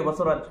 ನಮಸ್ಕಾರ, ಥ್ಯಾಂಕ್ ಯು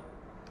ಬಸವರಾಜ್.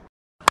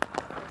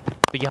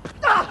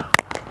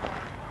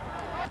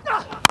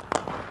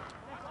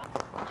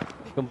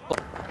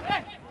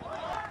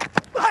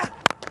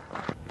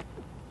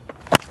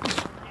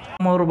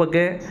 ಅವ್ರ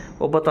ಬಗ್ಗೆ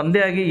ಒಬ್ಬ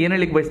ತಂದೆಯಾಗಿ ಏನು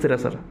ಹೇಳಿಕ್ಕೆ ಬಯಸ್ತೀರಾ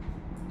ಸರ್?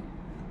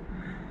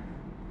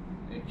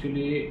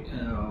 ಆ್ಯಕ್ಚುಲಿ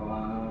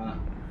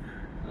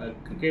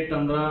ಕ್ರಿಕೆಟ್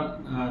ಅಂದ್ರೆ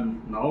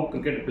ನಾವು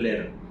ಕ್ರಿಕೆಟ್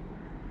ಪ್ಲೇಯರ್,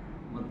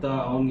 ಮತ್ತು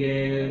ಅವನಿಗೆ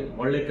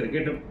ಒಳ್ಳೆ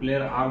ಕ್ರಿಕೆಟ್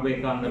ಪ್ಲೇಯರ್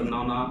ಆಗಬೇಕಂದ್ರೆ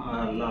ನಾವು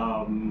ಎಲ್ಲ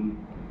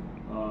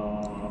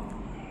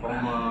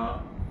ಫ್ರಮ್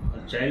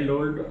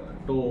ಚೈಲ್ಡ್ಹುಡ್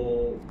ಟು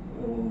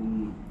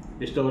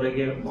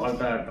ಇಷ್ಟವರೆಗೆ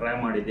ಭಾಳ ಟ್ರೈ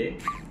ಮಾಡಿದ್ದೆ.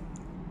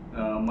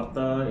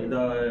 ಮತ್ತು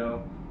ಇದು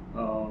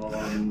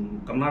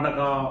ಕರ್ನಾಟಕ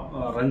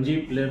ರಂಜಿ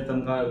ಪ್ಲೇಯರ್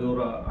ತನಕ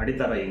ಇವರು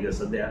ಆಡಿತಾರೆ ಈಗ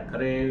ಸದ್ಯ.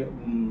 ಖರೆ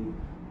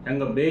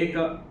ಹೆಂಗೆ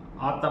ಬೇಕು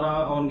ಆ ಥರ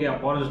ಅವನಿಗೆ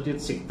ಅಪಾರ್ಚುನಿಟಿ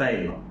ಸಿಗ್ತಾ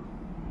ಇಲ್ಲ.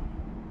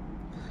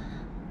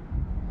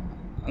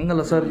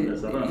 ಹಂಗಲ್ಲ ಸರ್,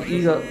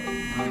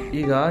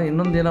 ಈಗ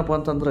ಇನ್ನೊಂದು ಏನಪ್ಪ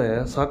ಅಂತಂದರೆ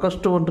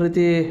ಸಾಕಷ್ಟು ಒಂದು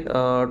ರೀತಿ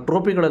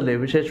ಟ್ರೋಫಿಗಳಲ್ಲಿ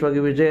ವಿಶೇಷವಾಗಿ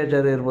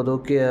ವಿಜಯಜಾರಿ ಇರ್ಬೋದು,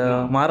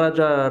 ಮಹಾರಾಜ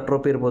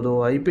ಟ್ರೋಫಿ ಇರ್ಬೋದು,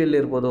 IPL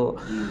ಇರ್ಬೋದು,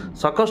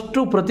 ಸಾಕಷ್ಟು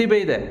ಪ್ರತಿಭೆ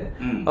ಇದೆ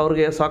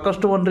ಅವ್ರಿಗೆ.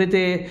 ಸಾಕಷ್ಟು ಒಂದು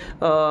ರೀತಿ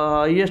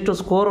ಹೈಯೆಸ್ಟ್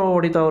ಸ್ಕೋರ್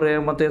ಹೊಡಿತಾವ್ರೆ,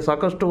 ಮತ್ತು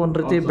ಸಾಕಷ್ಟು ಒಂದು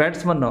ರೀತಿ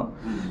ಬ್ಯಾಟ್ಸ್ಮನ್ನು.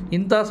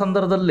 ಇಂಥ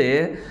ಸಂದರ್ಭದಲ್ಲಿ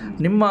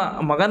ನಿಮ್ಮ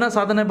ಮಗನ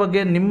ಸಾಧನೆ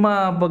ಬಗ್ಗೆ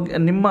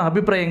ನಿಮ್ಮ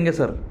ಅಭಿಪ್ರಾಯ ಹೆಂಗೆ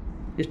ಸರ್?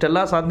 ಇಷ್ಟೆಲ್ಲ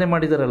ಸಾಧನೆ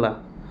ಮಾಡಿದಾರಲ್ಲ.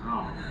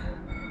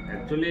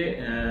 ಆ್ಯಕ್ಚುಲಿ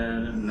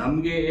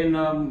ನಮಗೆ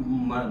ಏನು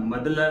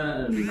ಮೊದಲ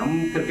ನಮ್ಮ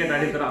ಕ್ರಿಕೆಟ್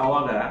ಆಡಿದ್ರೆ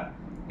ಅವಾಗ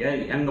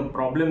ಹೆಂಗೆ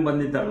ಪ್ರಾಬ್ಲಮ್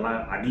ಬಂದಿದ್ದಾರಲ್ಲ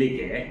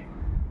ಆಡಲಿಕ್ಕೆ,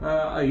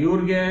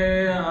 ಇವ್ರಿಗೆ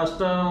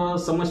ಅಷ್ಟು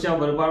ಸಮಸ್ಯೆ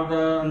ಬರಬಾರ್ದು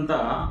ಅಂತ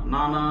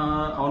ನಾನು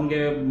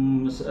ಅವನಿಗೆ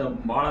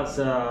ಭಾಳ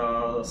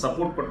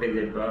ಸಪೋರ್ಟ್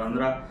ಕೊಟ್ಟಿದ್ದೆ.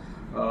 ಅಂದ್ರೆ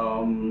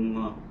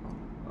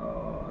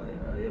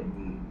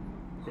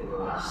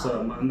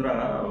ಅಂದ್ರೆ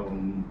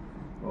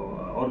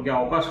ಅವ್ರಿಗೆ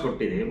ಅವಕಾಶ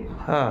ಕೊಟ್ಟಿದ್ದೀವಿ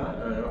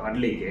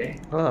ಆಡಲಿಕ್ಕೆ.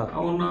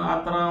 ಅವನು ಆ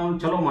ಥರ ಅವ್ನು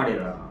ಚಲೋ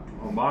ಮಾಡಿದ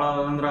ಭಾಳ.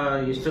 ಅಂದ್ರೆ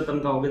ಇಷ್ಟು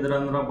ತನಕ ಹೋಗಿದ್ರೆ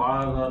ಅಂದ್ರೆ ಭಾಳ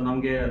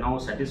ನಾವು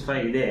ಸ್ಯಾಟಿಸ್ಫೈ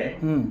ಇದೆ.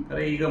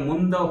 ಈಗ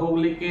ಮುಂದೆ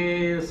ಹೋಗ್ಲಿಕ್ಕೆ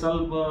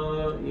ಸ್ವಲ್ಪ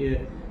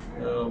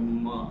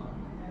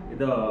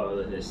ಇದು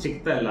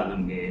ಸಿಗ್ತಾ ಇಲ್ಲ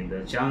ನಮಗೆ, ಇದು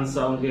ಚಾನ್ಸ್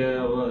ಅವ್ರಿಗೆ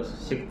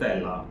ಸಿಗ್ತಾ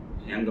ಇಲ್ಲ,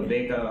 ಹೆಂಗೆ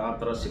ಬೇಕಾ ಆ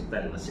ಥರ ಸಿಗ್ತಾ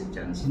ಇಲ್ಲ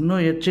ಚಾನ್ಸ್. ಇನ್ನೂ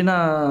ಹೆಚ್ಚಿನ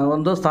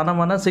ಒಂದು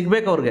ಸ್ಥಾನಮಾನ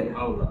ಸಿಗ್ಬೇಕು ಅವ್ರಿಗೆ.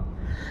 ಹೌದಾ?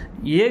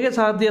 ಹೇಗೆ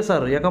ಸಾಧ್ಯ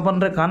ಸರ್?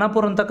 ಯಾಕಂದ್ರೆ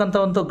ಖಾನಾಪುರ ಅಂತಕ್ಕಂಥ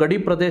ಒಂದು ಗಡಿ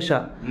ಪ್ರದೇಶ,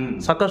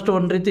 ಸಾಕಷ್ಟು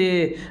ಒಂದು ರೀತಿ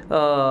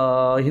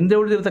ಹಿಂದೆ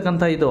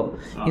ಉಳಿದಿರ್ತಕ್ಕಂಥ ಇದು.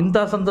 ಇಂಥ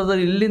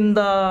ಸಂದರ್ಭದಲ್ಲಿ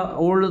ಇಲ್ಲಿಂದ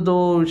ಉಳಿದು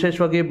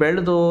ವಿಶೇಷವಾಗಿ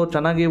ಬೆಳೆದು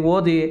ಚೆನ್ನಾಗಿ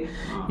ಓದಿ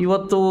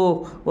ಇವತ್ತು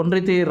ಒಂದು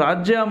ರೀತಿ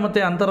ರಾಜ್ಯ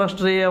ಮತ್ತು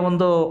ಅಂತಾರಾಷ್ಟ್ರೀಯ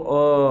ಒಂದು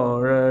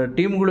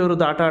ಟೀಮ್ಗಳು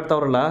ವಿರುದ್ಧ ಆಟ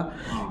ಆಡ್ತಾವ್ರಲ್ಲ,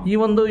 ಈ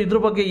ಒಂದು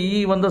ಇದ್ರ ಬಗ್ಗೆ, ಈ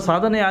ಒಂದು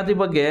ಸಾಧನೆ ಆದಿ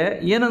ಬಗ್ಗೆ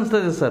ಏನು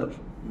ಅನಿಸ್ತದೆ ಸರ್?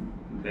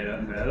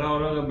 ಬೆಳಗಾವ್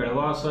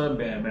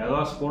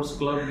ಸ್ಪೋರ್ಟ್ಸ್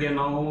ಕ್ಲಬ್ಗೆ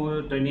ನಾವು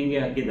ಟ್ರೈನಿಂಗ್ಗೆ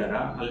ಹಾಕಿದಾರ.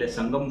 ಅಲ್ಲಿ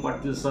Sangam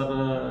Patil sir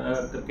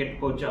cricket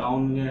coach,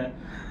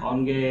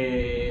 ಅವನಿಗೆ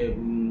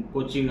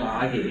ಕೋಚಿಂಗ್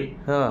ಆಗಿ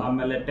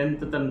ಆಮೇಲೆ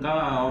 10th ತನಕ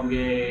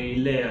ಅವ್ನಿಗೆ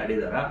ಇಲ್ಲೇ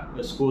ಆಡಿದಾರ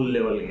ಸ್ಕೂಲ್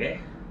ಲೆವೆಲ್ಗೆ.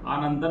 ಆ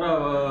ನಂತರ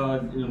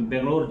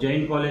ಬೆಂಗಳೂರು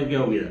ಜೈನ್ ಕಾಲೇಜ್ಗೆ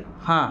ಹೋಗಿದ್ದಾರೆ.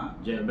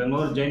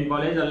 ಬೆಂಗಳೂರು ಜೈನ್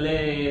ಕಾಲೇಜ್ ಅಲ್ಲೇ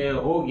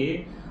ಹೋಗಿ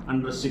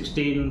ಅಂಡರ್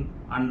 16,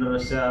 ಅಂಡರ್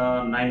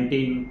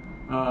 19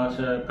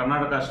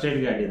 ಕರ್ನಾಟಕ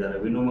ಸ್ಟೇಟ್ಗೆ ಆಡಿದ್ದಾರೆ,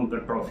 ವಿನುಮಂಕ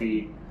ಟ್ರೋಫಿ.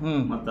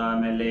 ಮತ್ತು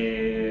ಆಮೇಲೆ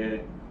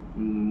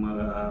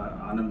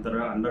ಅನಂತರ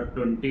ಅಂಡರ್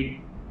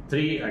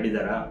 23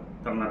 ಆಡಿದಾರ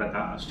ಕರ್ನಾಟಕ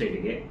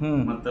ಸ್ಟೇಟ್ಗೆ.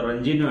 ಮತ್ತು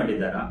ರಂಜಿನೂ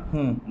ಆಡಿದಾರ.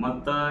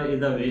 ಮತ್ತು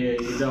ಇದು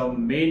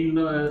ಮೇನ್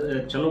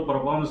ಚಲೋ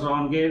ಪರ್ಫಾರ್ಮೆನ್ಸ್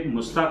ಅವನಿಗೆ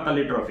Mushtaq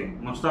Ali trophy.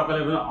 Mushtaq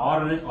Ali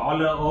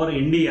all over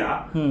India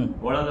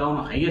ಒಳಗೆ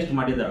ಅವನು ಹೈಯೆಸ್ಟ್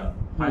ಮಾಡಿದಾರ.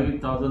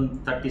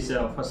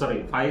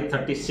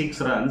 536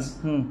 runs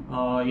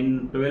in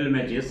 12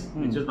 matches,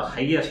 which is the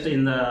highest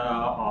in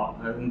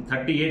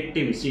 38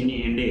 teams in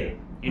India.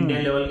 India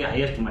level ಗೆ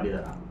highest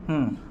ಮಾಡಿದಾರ.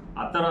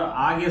 ಆ ಥರ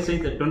ಹಾಗೆ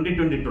ಸಹಿತ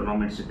 2020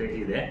 ಟೂರ್ನಮೆಂಟ್ಸ್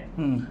ಇದೆ.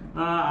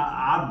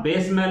 ಆ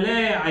ಬೇಸ್ ಮೇಲೆ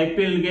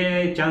IPL ಗೆ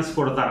ಚಾನ್ಸ್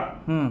ಕೊಡ್ತಾರ.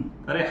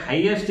 ಅರೆ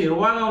ಹೈಯೆಸ್ಟ್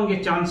ಇರುವಾಗ ಅವ್ನಿಗೆ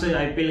ಚಾನ್ಸ್,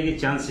 IPL ಗೆ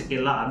ಚಾನ್ಸ್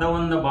ಸಿಕ್ಕಿಲ್ಲ. ಅದ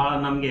ಒಂದು ಭಾಳ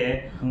ನಮಗೆ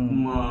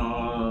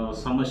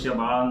ಸಮಸ್ಯೆ,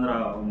 ಭಾಳ ಅಂದ್ರೆ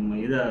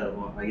ಇದು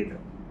ಆಗಿದೆ,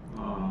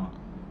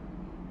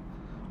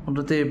 ಒಂದು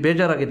ರೀತಿ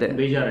ಬೇಜಾರಾಗಿದೆ.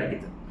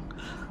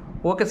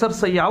 ಓಕೆ ಸರ್,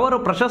 ಯಾವ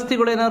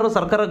ಪ್ರಶಸ್ತಿಗಳೇನಾದ್ರು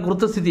ಸರ್ಕಾರ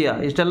ಗುರುತಿಸಿದೆಯಾ?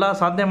 ಇಷ್ಟೆಲ್ಲ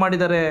ಸಾಧನೆ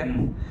ಮಾಡಿದ್ದಾರೆ.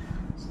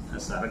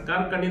 ಸರ್ಕಾರ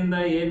ಕಡೆಯಿಂದ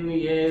ಏನು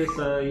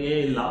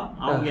ಇಲ್ಲ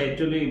ಅವ್ರಿಗೆ.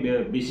 ಆಕ್ಚುಲಿ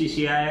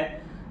BCCI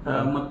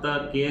ಮತ್ತು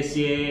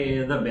KSCA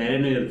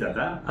ಬೇರೆನೂ ಇರ್ತದ.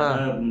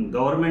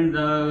 ಗವರ್ಮೆಂಟ್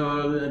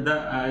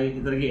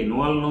ಇದ್ರಿಗೆ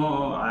ಇನ್ವಾಲ್ವ್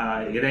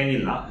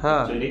ಇರಂಗಿಲ್ಲ.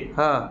 Actually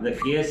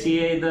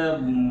KSCA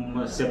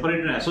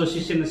separate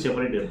association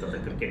separate ಇರ್ತದೆ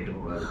ಕ್ರಿಕೆಟ್.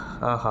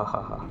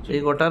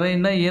 ಈಗ ಒಟ್ಟಾರೆ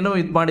ಇನ್ನ ಏನೂ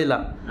ಇದು ಮಾಡಿಲ್ಲ.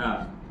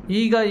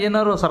 ಈಗ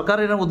ಏನಾದ್ರು ಸರ್ಕಾರ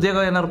ಏನಾದ್ರು ಉದ್ಯೋಗ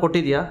ಏನಾದ್ರು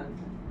ಕೊಟ್ಟಿದ್ಯಾ?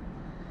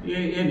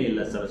 ಏನಿಲ್ಲ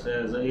ಸರ್.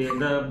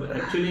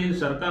 ಆಕ್ಚುಲಿ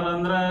ಸರ್ಕಾರ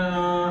ಅಂದ್ರೆ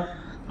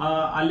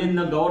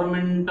ಅಲ್ಲಿಂದ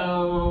ಗೌರ್ಮೆಂಟ್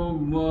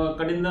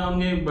ಕಡೆಯಿಂದ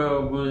ಅವನಿಗೆ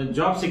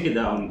ಜಾಬ್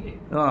ಸಿಕ್ಕಿದೆ. ಅವನಿಗೆ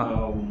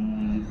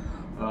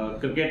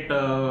ಕ್ರಿಕೆಟ್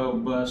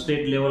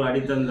ಸ್ಟೇಟ್ ಲೆವೆಲ್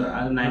ಆಡಿತ್ತಂದ್ರೆ,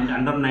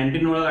 ಅಂಡರ್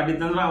 19 ಒಳಗೆ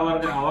ಆಡಿತ್ತಂದ್ರೆ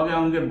ಅವಾಗ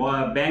ಅವನಿಗೆ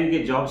ಬ್ಯಾಂಕ್ಗೆ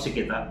ಜಾಬ್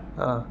ಸಿಕ್ಕಿತ.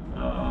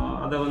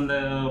 ಅದ ಒಂದು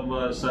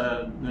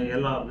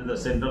ಎಲ್ಲ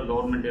ಸೆಂಟ್ರಲ್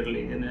ಗೌರ್ಮೆಂಟ್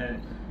ಇರಲಿ.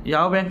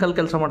 ಯಾವ ಬ್ಯಾಂಕಲ್ಲಿ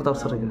ಕೆಲಸ ಮಾಡ್ತಾವ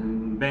ಸರ್? ಈಗ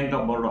ಬ್ಯಾಂಕ್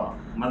ಆಫ್ ಬರೋಡಾ,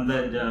 ಮೊದಲ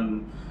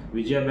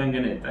ವಿಜಯ ಬ್ಯಾಂಕ್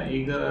ಏನೈತ,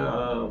 ಈಗ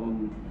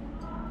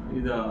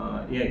ಇದು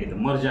ಹೇಗಿದೆ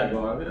ಮರ್ಜ್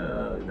ಆಗುವಾಗ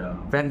ಇದು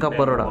ಬ್ಯಾಂಕ್ ಆಫ್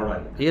ಬರೋಡಾ.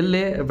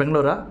 ಎಲ್ಲಿ?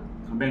 Bengaluru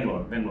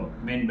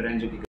main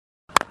branch.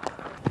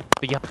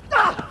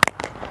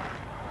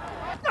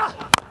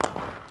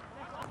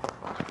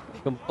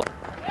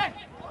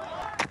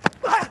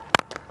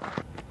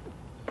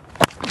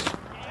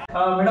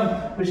 ಮೇಡಮ್,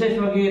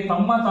 ವಿಶೇಷವಾಗಿ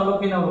ತಮ್ಮ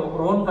ತಾಲೂಕಿನವರು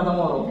ರೋಹನ್ ಕದಮ್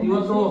ಅವರು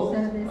ಇವತ್ತು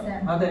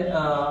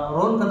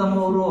ರೋಹನ್ ಕದಮ್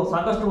ಅವರು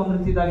ಸಾಕಷ್ಟು ಒಂದು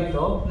ರೀತಿ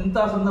ಇದಾಗಿತ್ತು.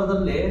 ಇಂತಹ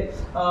ಸಂದರ್ಭದಲ್ಲಿ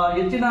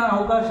ಹೆಚ್ಚಿನ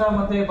ಅವಕಾಶ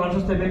ಮತ್ತೆ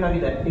ಪ್ರಾಶಸ್ತ್ಯ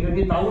ಬೇಕಾಗಿದೆ.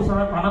 ಹೀಗಾಗಿ ತಾವು ಸಹ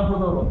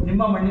खानापूरದವರು,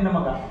 ನಿಮ್ಮ ಮಣ್ಣಿನ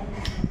ಮಗ.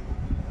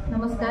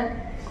 नमस्कार.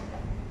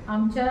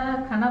 आमच्या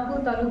खानापूर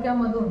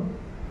तालुक्यामधून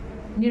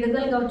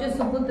निडगल गावचे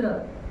सुपुत्र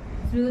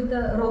श्रीयुत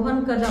रोहन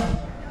कदम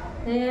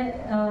हे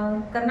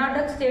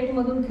कर्नाटक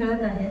स्टेटमधून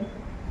खेळत आहेत.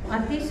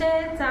 अतिशय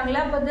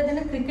चांगल्या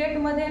पद्धतीने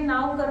क्रिकेटमध्ये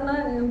नाव करणं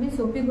एवढी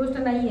सोपी गोष्ट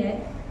नाही आहे.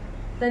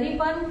 तरी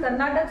पण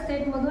कर्नाटक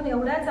स्टेटमधून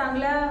एवढ्या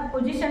चांगल्या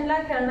पोझिशनला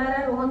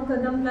खेळणाऱ्या रोहन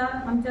कदमला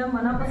आमच्या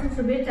मनापासून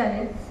शुभेच्छा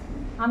आहेत.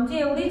 आमची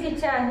एवढीच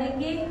इच्छा आहे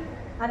की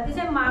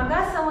अतिशय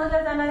मागास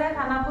समजल्या जाणाऱ्या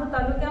खानापूर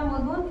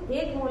तालुक्यामधून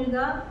एक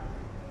मुलगा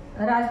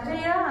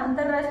राष्ट्रीय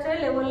आंतरराष्ट्रीय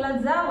लेवलला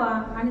जावा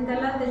आणि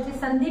त्याला त्याची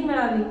संधी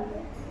मिळावी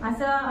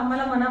असं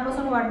आम्हाला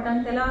मनापासून वाटतं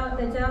आणि त्याला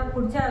त्याच्या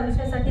पुढच्या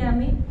आयुष्यासाठी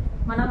आम्ही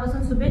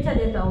मनापासून शुभेच्छा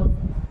देत आहोत.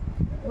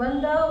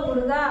 ಒಂದು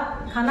ಹುಡುಗ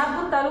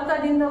ಖಾನಾಪುರ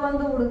ತಾಲೂಕಾದಿಂದ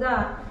ಒಂದು ಹುಡುಗ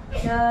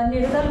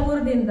ನಿಡಗಲ್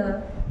ಊರದಿಂದ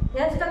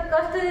ಎಷ್ಟು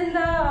ಕಷ್ಟದಿಂದ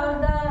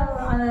ಅವ್ರದ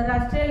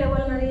ರಾಷ್ಟ್ರೀಯ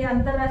ಲೆವೆಲ್ನಲ್ಲಿ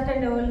ಅಂತಾರಾಷ್ಟ್ರೀಯ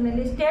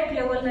ಲೆವೆಲ್ನಲ್ಲಿ ಸ್ಟೇಟ್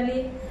ಲೆವೆಲ್ನಲ್ಲಿ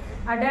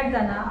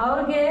ಅಡ್ಡಾಡ್ತಾನ.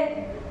 ಅವ್ರಿಗೆ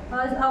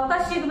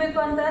ಅವಕಾಶ ಸಿಗಬೇಕು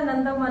ಅಂತ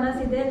ನಂದು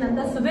ಮನಸ್ಸಿದೆ,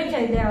 ನಂದು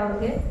ಶುಭೇಚ್ಛೆ ಇದೆ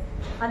ಅವ್ರಿಗೆ.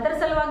 ಅದರ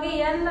ಸಲುವಾಗಿ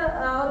ಏನು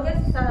ಅವ್ರಿಗೆ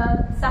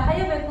ಸಹಾಯ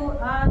ಬೇಕು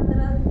ಆ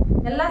ಥರ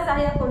ಎಲ್ಲ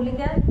ಸಹಾಯ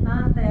ಕೊಡಲಿಕ್ಕೆ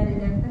ನಾನು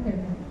ತಯಾರಿದೆ ಅಂತ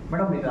ಹೇಳ್ತೀನಿ.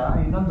 ಮೇಡಮ್, ಈಗ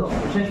ಇನ್ನೊಂದು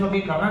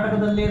ವಿಶೇಷವಾಗಿ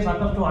ಕರ್ನಾಟಕದಲ್ಲಿ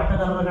ಸಾಕಷ್ಟು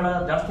ಆಟಗಾರರುಗಳ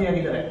ಜಾಸ್ತಿ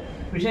ಆಗಿದ್ದಾರೆ.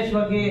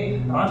 ವಿಶೇಷವಾಗಿ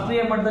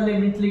ರಾಷ್ಟ್ರೀಯ ಮಟ್ಟದಲ್ಲಿ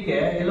ಮಿಂಚಲಿಕ್ಕೆ,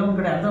 ಎಲ್ಲೊಂದು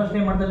ಕಡೆ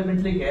ಅಂತಾರಾಷ್ಟ್ರೀಯ ಮಟ್ಟದಲ್ಲಿ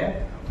ಮಿಂಚಲಿಕ್ಕೆ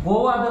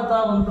ಗೋವಾದಂತ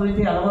ಒಂದು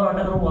ರೀತಿ ಹಲವಾರು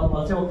ಆಟಗಾರರು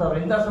ವಲಸೆ ಹೋಗ್ತಾರೆ.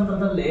 ಇಂಥ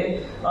ಸಂದರ್ಭದಲ್ಲಿ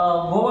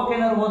ಗೋವಾಕ್ಕೆ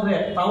ಏನಾದ್ರು ಹೋದ್ರೆ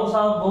ತಾವು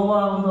ಸಹ ಗೋವಾ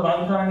ಒಂದು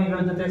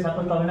ರಾಜಕಾರಣಿಗಳ ಜೊತೆ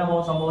ಸಾಕಷ್ಟು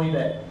ಅವಿನಾಭಾವ ಸಂಭವ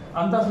ಇದೆ.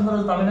 ಅಂತ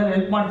ಸಂದರ್ಭದಲ್ಲಿ ತಾವೇನಾದ್ರು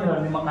ಹೆಲ್ಪ್ ಮಾಡ್ತೀರಾ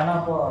ನಿಮ್ಮ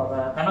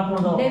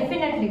ಖಾನಾಪುರದ?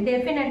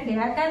 ಡೆಫಿನೆಟ್ಲಿ.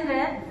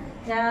 ಯಾಕಂದ್ರೆ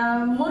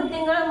 3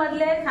 ತಿಂಗಳ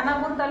ಮೊದಲೇ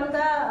Khanapur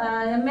taluka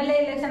MLA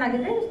election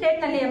ಆಗಿದ್ರಿ,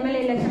 ಸ್ಟೇಟ್ನಲ್ಲಿ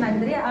MLA election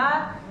ಆಗಿದ್ರಿ. ಆ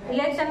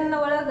ಎಲೆಕ್ಷನ್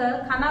ಒಳಗೆ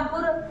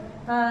ಖಾನಾಪುರ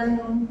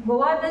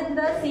ಗೋವಾದಿಂದ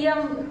CM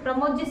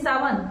ಪ್ರಮೋದ್ ಜಿ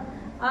ಸಾವಂತ್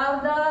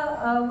ಅವ್ರದ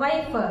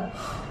ವೈಫ್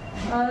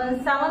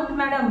ಸಾವಂತ್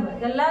ಮೇಡಮ್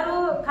ಎಲ್ಲರೂ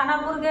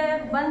ಖಾನಾಪುರ್ಗೆ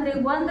ಬಂದ್ರಿ.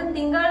 1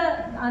 ತಿಂಗಳ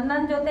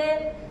ನನ್ನ ಜೊತೆ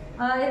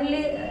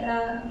ಇರ್ಲಿ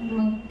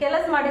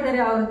ಕೆಲಸ ಮಾಡಿದ್ದಾರೆ.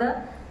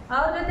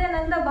 ಅವ್ರ ಜೊತೆ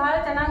ನಂದು ಬಹಳ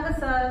ಚೆನ್ನಾಗಿ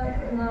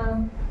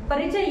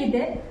ಪರಿಚಯ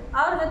ಇದೆ.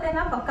 ಅವ್ರ ಜೊತೆ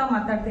ನಾ ಪಕ್ಕಾ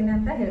ಮಾತಾಡ್ತೀನಿ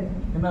ಅಂತ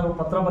ಹೇಳ್ತೀನಿ. ಏನಾದ್ರು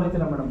ಪತ್ರ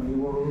ಬರೀತೀರಾ ಮೇಡಮ್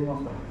ನೀವು?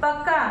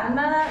 ಪಕ್ಕಾ.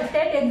 ನನ್ನ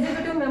ಸ್ಟೇಟ್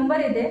ಎಕ್ಸಿಕ್ಯೂಟಿವ್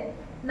ಮೆಂಬರ್ ಇದೆ.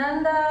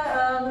 ನಂದು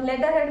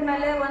ಲೆಟರ್ ಹೆಡ್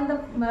ಮೇಲೆ ಒಂದು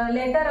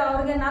ಲೆಟರ್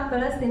ಅವ್ರಿಗೆ ನಾ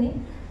ಕಳಿಸ್ತೀನಿ.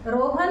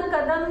 ರೋಹನ್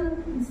ಕದಮ್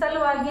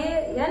ಸಲುವಾಗಿ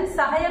ಏನು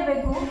ಸಹಾಯ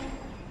ಬೇಕು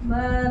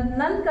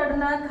ನನ್ನ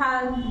ಕಡೆನ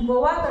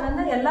ಗೋವಾ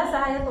ಕಡೆಯಿಂದ ಎಲ್ಲ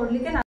ಸಹಾಯ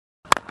ಕೊಡ್ಲಿಕ್ಕೆ ನಾನು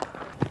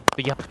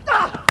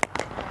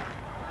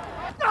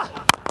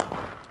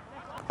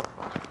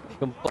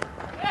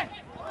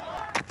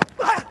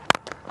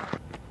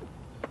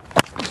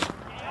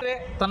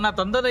ತನ್ನ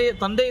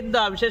ತಂದೆಯಿಂದ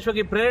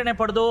ವಿಶೇಷವಾಗಿ ಪ್ರೇರಣೆ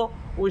ಪಡೆದು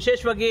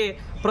ವಿಶೇಷವಾಗಿ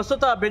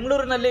ಪ್ರಸ್ತುತ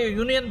ಬೆಂಗಳೂರಿನಲ್ಲಿ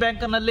ಯೂನಿಯನ್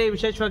ಬ್ಯಾಂಕ್ನಲ್ಲಿ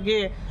ವಿಶೇಷವಾಗಿ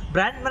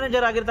ಬ್ರ್ಯಾಂಡ್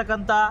ಮ್ಯಾನೇಜರ್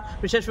ಆಗಿರ್ತಕ್ಕಂಥ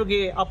ವಿಶೇಷವಾಗಿ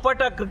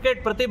ಅಪ್ಪಟ ಕ್ರಿಕೆಟ್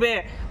ಪ್ರತಿಭೆ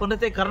ಒಂದು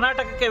ರೀತಿ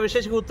ಕರ್ನಾಟಕಕ್ಕೆ,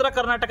 ವಿಶೇಷವಾಗಿ ಉತ್ತರ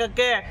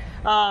ಕರ್ನಾಟಕಕ್ಕೆ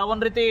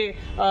ಒಂದು ರೀತಿ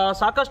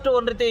ಸಾಕಷ್ಟು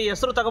ಒಂದು ರೀತಿ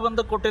ಹೆಸರು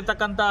ತಗೊಬಂದು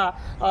ಕೊಟ್ಟಿರ್ತಕ್ಕಂಥ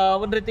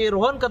ಒಂದು ರೀತಿ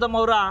ರೋಹನ್ ಕದಮ್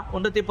ಅವರ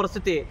ಒಂದು ರೀತಿ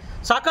ಪರಿಸ್ಥಿತಿ.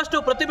 ಸಾಕಷ್ಟು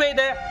ಪ್ರತಿಭೆ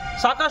ಇದೆ,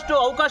 ಸಾಕಷ್ಟು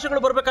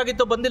ಅವಕಾಶಗಳು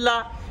ಬರಬೇಕಾಗಿತ್ತು, ಬಂದಿಲ್ಲ.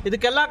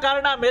 ಇದಕ್ಕೆಲ್ಲ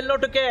ಕಾರಣ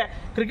ಮೇಲ್ನೋಟಕ್ಕೆ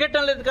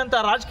ಕ್ರಿಕೆಟ್ನಲ್ಲಿರ್ತಕ್ಕಂಥ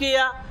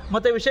ರಾಜಕೀಯ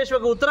ಮತ್ತು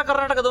ವಿಶೇಷವಾಗಿ ಉತ್ತರ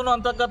ಕರ್ನಾಟಕದವನು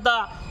ಅಂತಕ್ಕಂಥ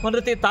ಒಂದು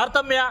ರೀತಿ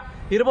ತಾರತಮ್ಯ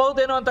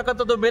ಇರಬಹುದೇನೋ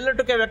ಅಂತಕ್ಕಂಥದ್ದು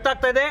ಮೇಲ್ನೋಟಕ್ಕೆ ವ್ಯಕ್ತ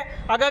ಆಗ್ತಾ ಇದೆ.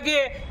 ಹಾಗಾಗಿ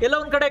ಎಲ್ಲ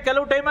ಒಂದು ಕಡೆ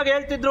ಕೆಲವು ಟೈಮಾಗಿ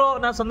ಹೇಳ್ತಿದ್ರು,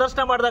 ನಾನು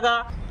ಸಂದರ್ಶನ ಮಾಡಿದಾಗ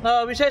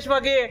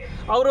ವಿಶೇಷವಾಗಿ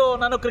ಅವರು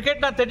ನಾನು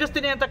ಕ್ರಿಕೆಟ್ನ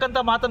ತ್ಯಜಿಸ್ತೀನಿ ಅಂತಕ್ಕಂಥ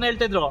ಮಾತನ್ನು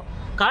ಹೇಳ್ತಿದ್ರು.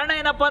 ಕಾರಣ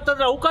ಏನಪ್ಪ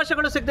ಅಂತಂದರೆ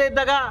ಅವಕಾಶಗಳು ಸಿಗದೇ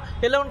ಇದ್ದಾಗ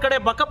ಎಲ್ಲ ಒಂದು ಕಡೆ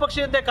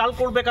ಬಕ್ಕಪಕ್ಷಿಯಂತೆ ಕಾಲು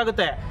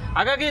ಕೂಡಬೇಕಾಗುತ್ತೆ.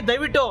 ಹಾಗಾಗಿ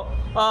ದಯವಿಟ್ಟು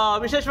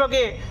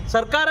ವಿಶೇಷವಾಗಿ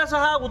ಸರ್ಕಾರ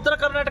ಸಹ ಉತ್ತರ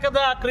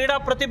ಕರ್ನಾಟಕದ ಕ್ರೀಡಾ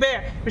ಪ್ರತಿಭೆ,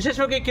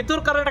 ವಿಶೇಷವಾಗಿ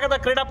ಕಿತ್ತೂರು ಕರ್ನಾಟಕದ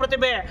ಕ್ರೀಡಾ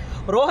ಪ್ರತಿಭೆ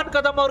ರೋಹನ್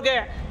ಕದಮ್ ಅವ್ರಿಗೆ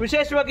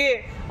ವಿಶೇಷವಾಗಿ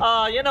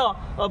ಏನು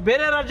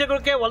ಬೇರೆ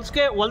ರಾಜ್ಯಗಳಿಗೆ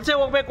ವಲಸೆ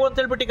ಹೋಗಬೇಕು ಅಂತ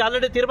ಹೇಳ್ಬಿಟ್ಟು ಈಗ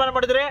ಆಲ್ರೆಡಿ ತೀರ್ಮಾನ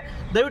ಮಾಡಿದರೆ,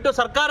 ದಯವಿಟ್ಟು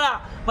ಸರ್ಕಾರ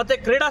ಮತ್ತು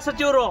ಕ್ರೀಡಾ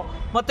ಸಚಿವರು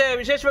ಮತ್ತು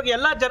ವಿಶೇಷವಾಗಿ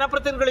ಎಲ್ಲ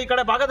ಜನಪ್ರತಿನಿಧಿಗಳು, ಈ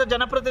ಕಡೆ ಭಾಗದ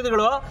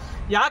ಜನಪ್ರತಿನಿಧಿಗಳು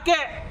ಯಾಕೆ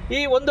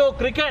ಈ ಒಂದು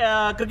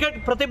ಕ್ರಿಕೆಟ್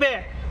ಪ್ರತಿಭೆ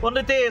ಒಂದು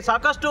ರೀತಿ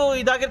ಸಾಕಷ್ಟು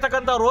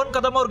ಇದಾಗಿರ್ತಕ್ಕಂಥ ರೋಹನ್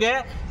ಕದಮ್ ಅವ್ರಿಗೆ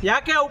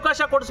ಯಾಕೆ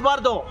ಅವಕಾಶ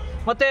ಕೊಡಿಸಬಾರ್ದು?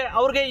 ಮತ್ತು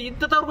ಅವ್ರಿಗೆ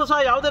ಇಂಥವ್ರಿಗೂ ಸಹ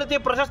ಯಾವುದೇ ರೀತಿ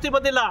ಪ್ರಶಸ್ತಿ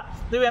ಬಂದಿಲ್ಲ.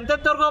 ನೀವು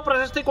ಎಂತೆಂಥವ್ರಿಗೂ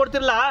ಪ್ರಶಸ್ತಿ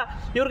ಕೊಡ್ತಿರಲ್ಲ,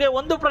 ಇವ್ರಿಗೆ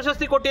ಒಂದು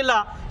ಪ್ರಶಸ್ತಿ ಕೊಟ್ಟಿಲ್ಲ.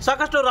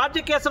 ಸಾಕಷ್ಟು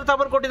ರಾಜ್ಯಕ್ಕೆ ಹೆಸರು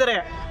ತಗೊಂಡು ಕೊಟ್ಟಿದ್ದಾರೆ.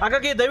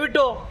 ಹಾಗಾಗಿ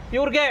ದಯವಿಟ್ಟು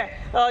ಇವ್ರಿಗೆ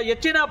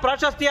ಹೆಚ್ಚಿನ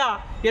ಪ್ರಾಶಸ್ತ್ಯ,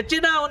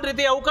 ಹೆಚ್ಚಿನ ಒಂದು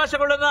ರೀತಿ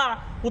ಅವಕಾಶಗಳನ್ನು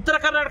ಉತ್ತರ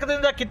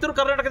ಕರ್ನಾಟಕದಿಂದ, ಕಿತ್ತೂರು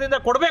ಕರ್ನಾಟಕದಿಂದ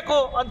ಕೊಡಬೇಕು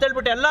ಅಂತ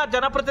ಹೇಳ್ಬಿಟ್ಟು ಎಲ್ಲ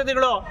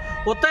ಜನಪ್ರತಿನಿಧಿಗಳು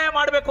ಒತ್ತಾಯ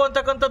ಮಾಡಬೇಕು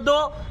ಅಂತಕ್ಕಂಥದ್ದು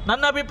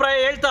ನನ್ನ ಅಭಿಪ್ರಾಯ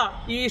ಹೇಳ್ತಾ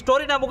ಈ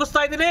ಸ್ಟೋರಿನ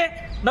ಮುಗಿಸ್ತಾ ಇದ್ದೀನಿ.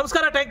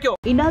 ನಮಸ್ಕಾರ, ಥ್ಯಾಂಕ್ ಯು.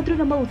 ಇನ್ನಾದ್ರೂ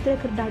ನಮ್ಮ ಉತ್ತರ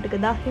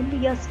ಕರ್ನಾಟಕದ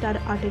ಹೆಮ್ಮೆಯ ಸ್ಟಾರ್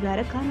ಆಟಗಾರ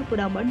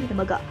ಖಾನಾಪುರ ಮಣ್ಣಿನ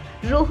ಮಗ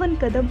ರೋಹನ್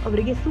ಕದಮ್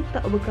ಅವರಿಗೆ ಸೂಕ್ತ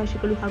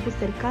ಅವಕಾಶಗಳು ಹಾಗೂ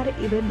ಸರ್ಕಾರ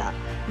ಇವರನ್ನ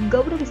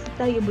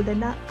ಗೌರವಿಸುತ್ತಾ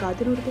ಎಂಬುದನ್ನ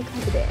ಕಾದು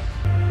ನೋಡಬೇಕಾಗಿದೆ.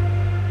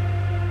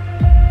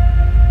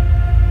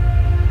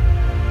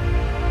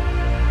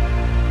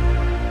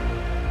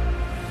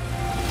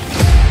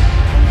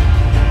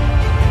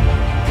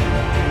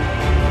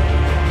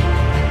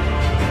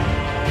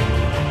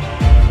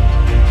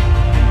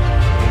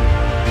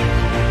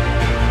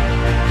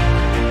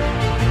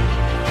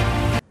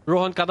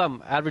 Rohan Kadam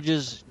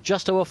averages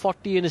just over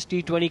 40 in his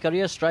T20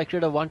 career, strike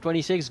rate of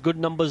 126, good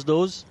numbers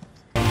those.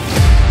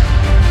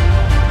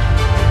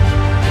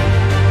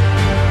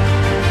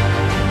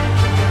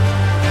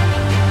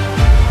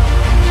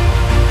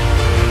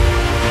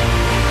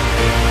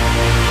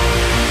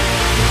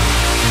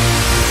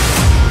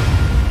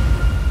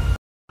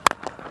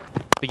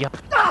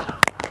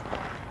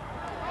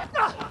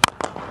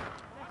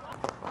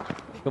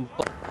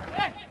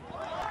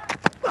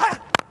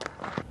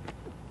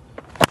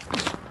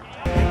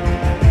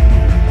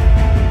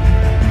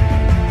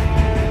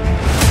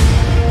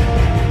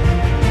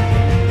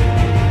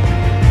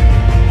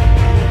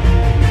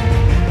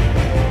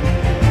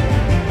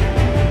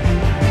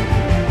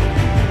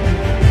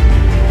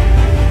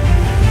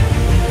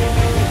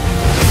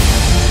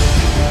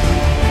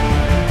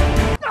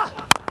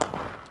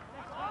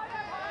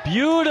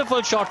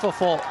 Beautiful shot for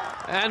 4.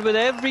 And with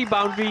every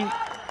boundary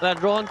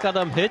that Rohan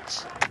Kadam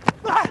hits.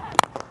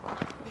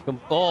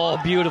 Oh,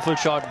 beautiful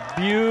shot.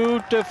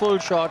 Beautiful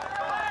shot.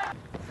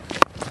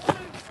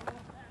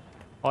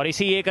 और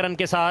इसी एक run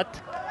के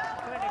साथ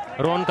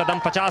रोहन कदम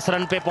 50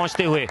 run पे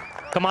पहुंचते हुए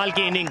कमाल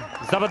की इनिंग,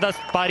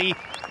 जबरदस्त पारी।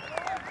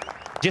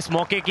 जिस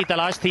मौके की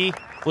तलाश थी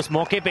उस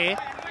मौके पे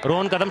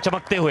रोहन कदम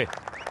चमकते हुए।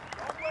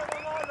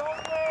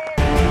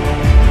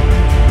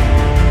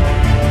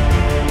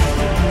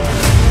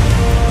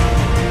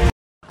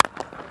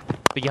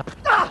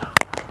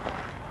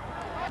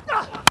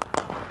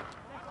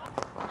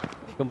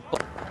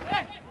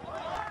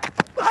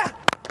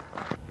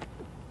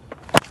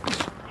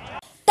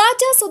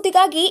 ತಾಜಾ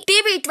ಸುದ್ದಿಗಾಗಿ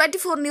ಟಿವಿ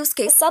 24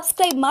 ನ್ಯೂಸ್ಗೆ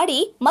ಸಬ್ಸ್ಕ್ರೈಬ್ ಮಾಡಿ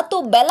ಮತ್ತು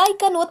ಬೆಲ್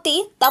ಐಕಾನ್ ಒತ್ತಿ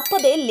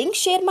ತಪ್ಪದೇ ಲಿಂಕ್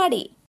ಶೇರ್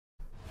ಮಾಡಿ.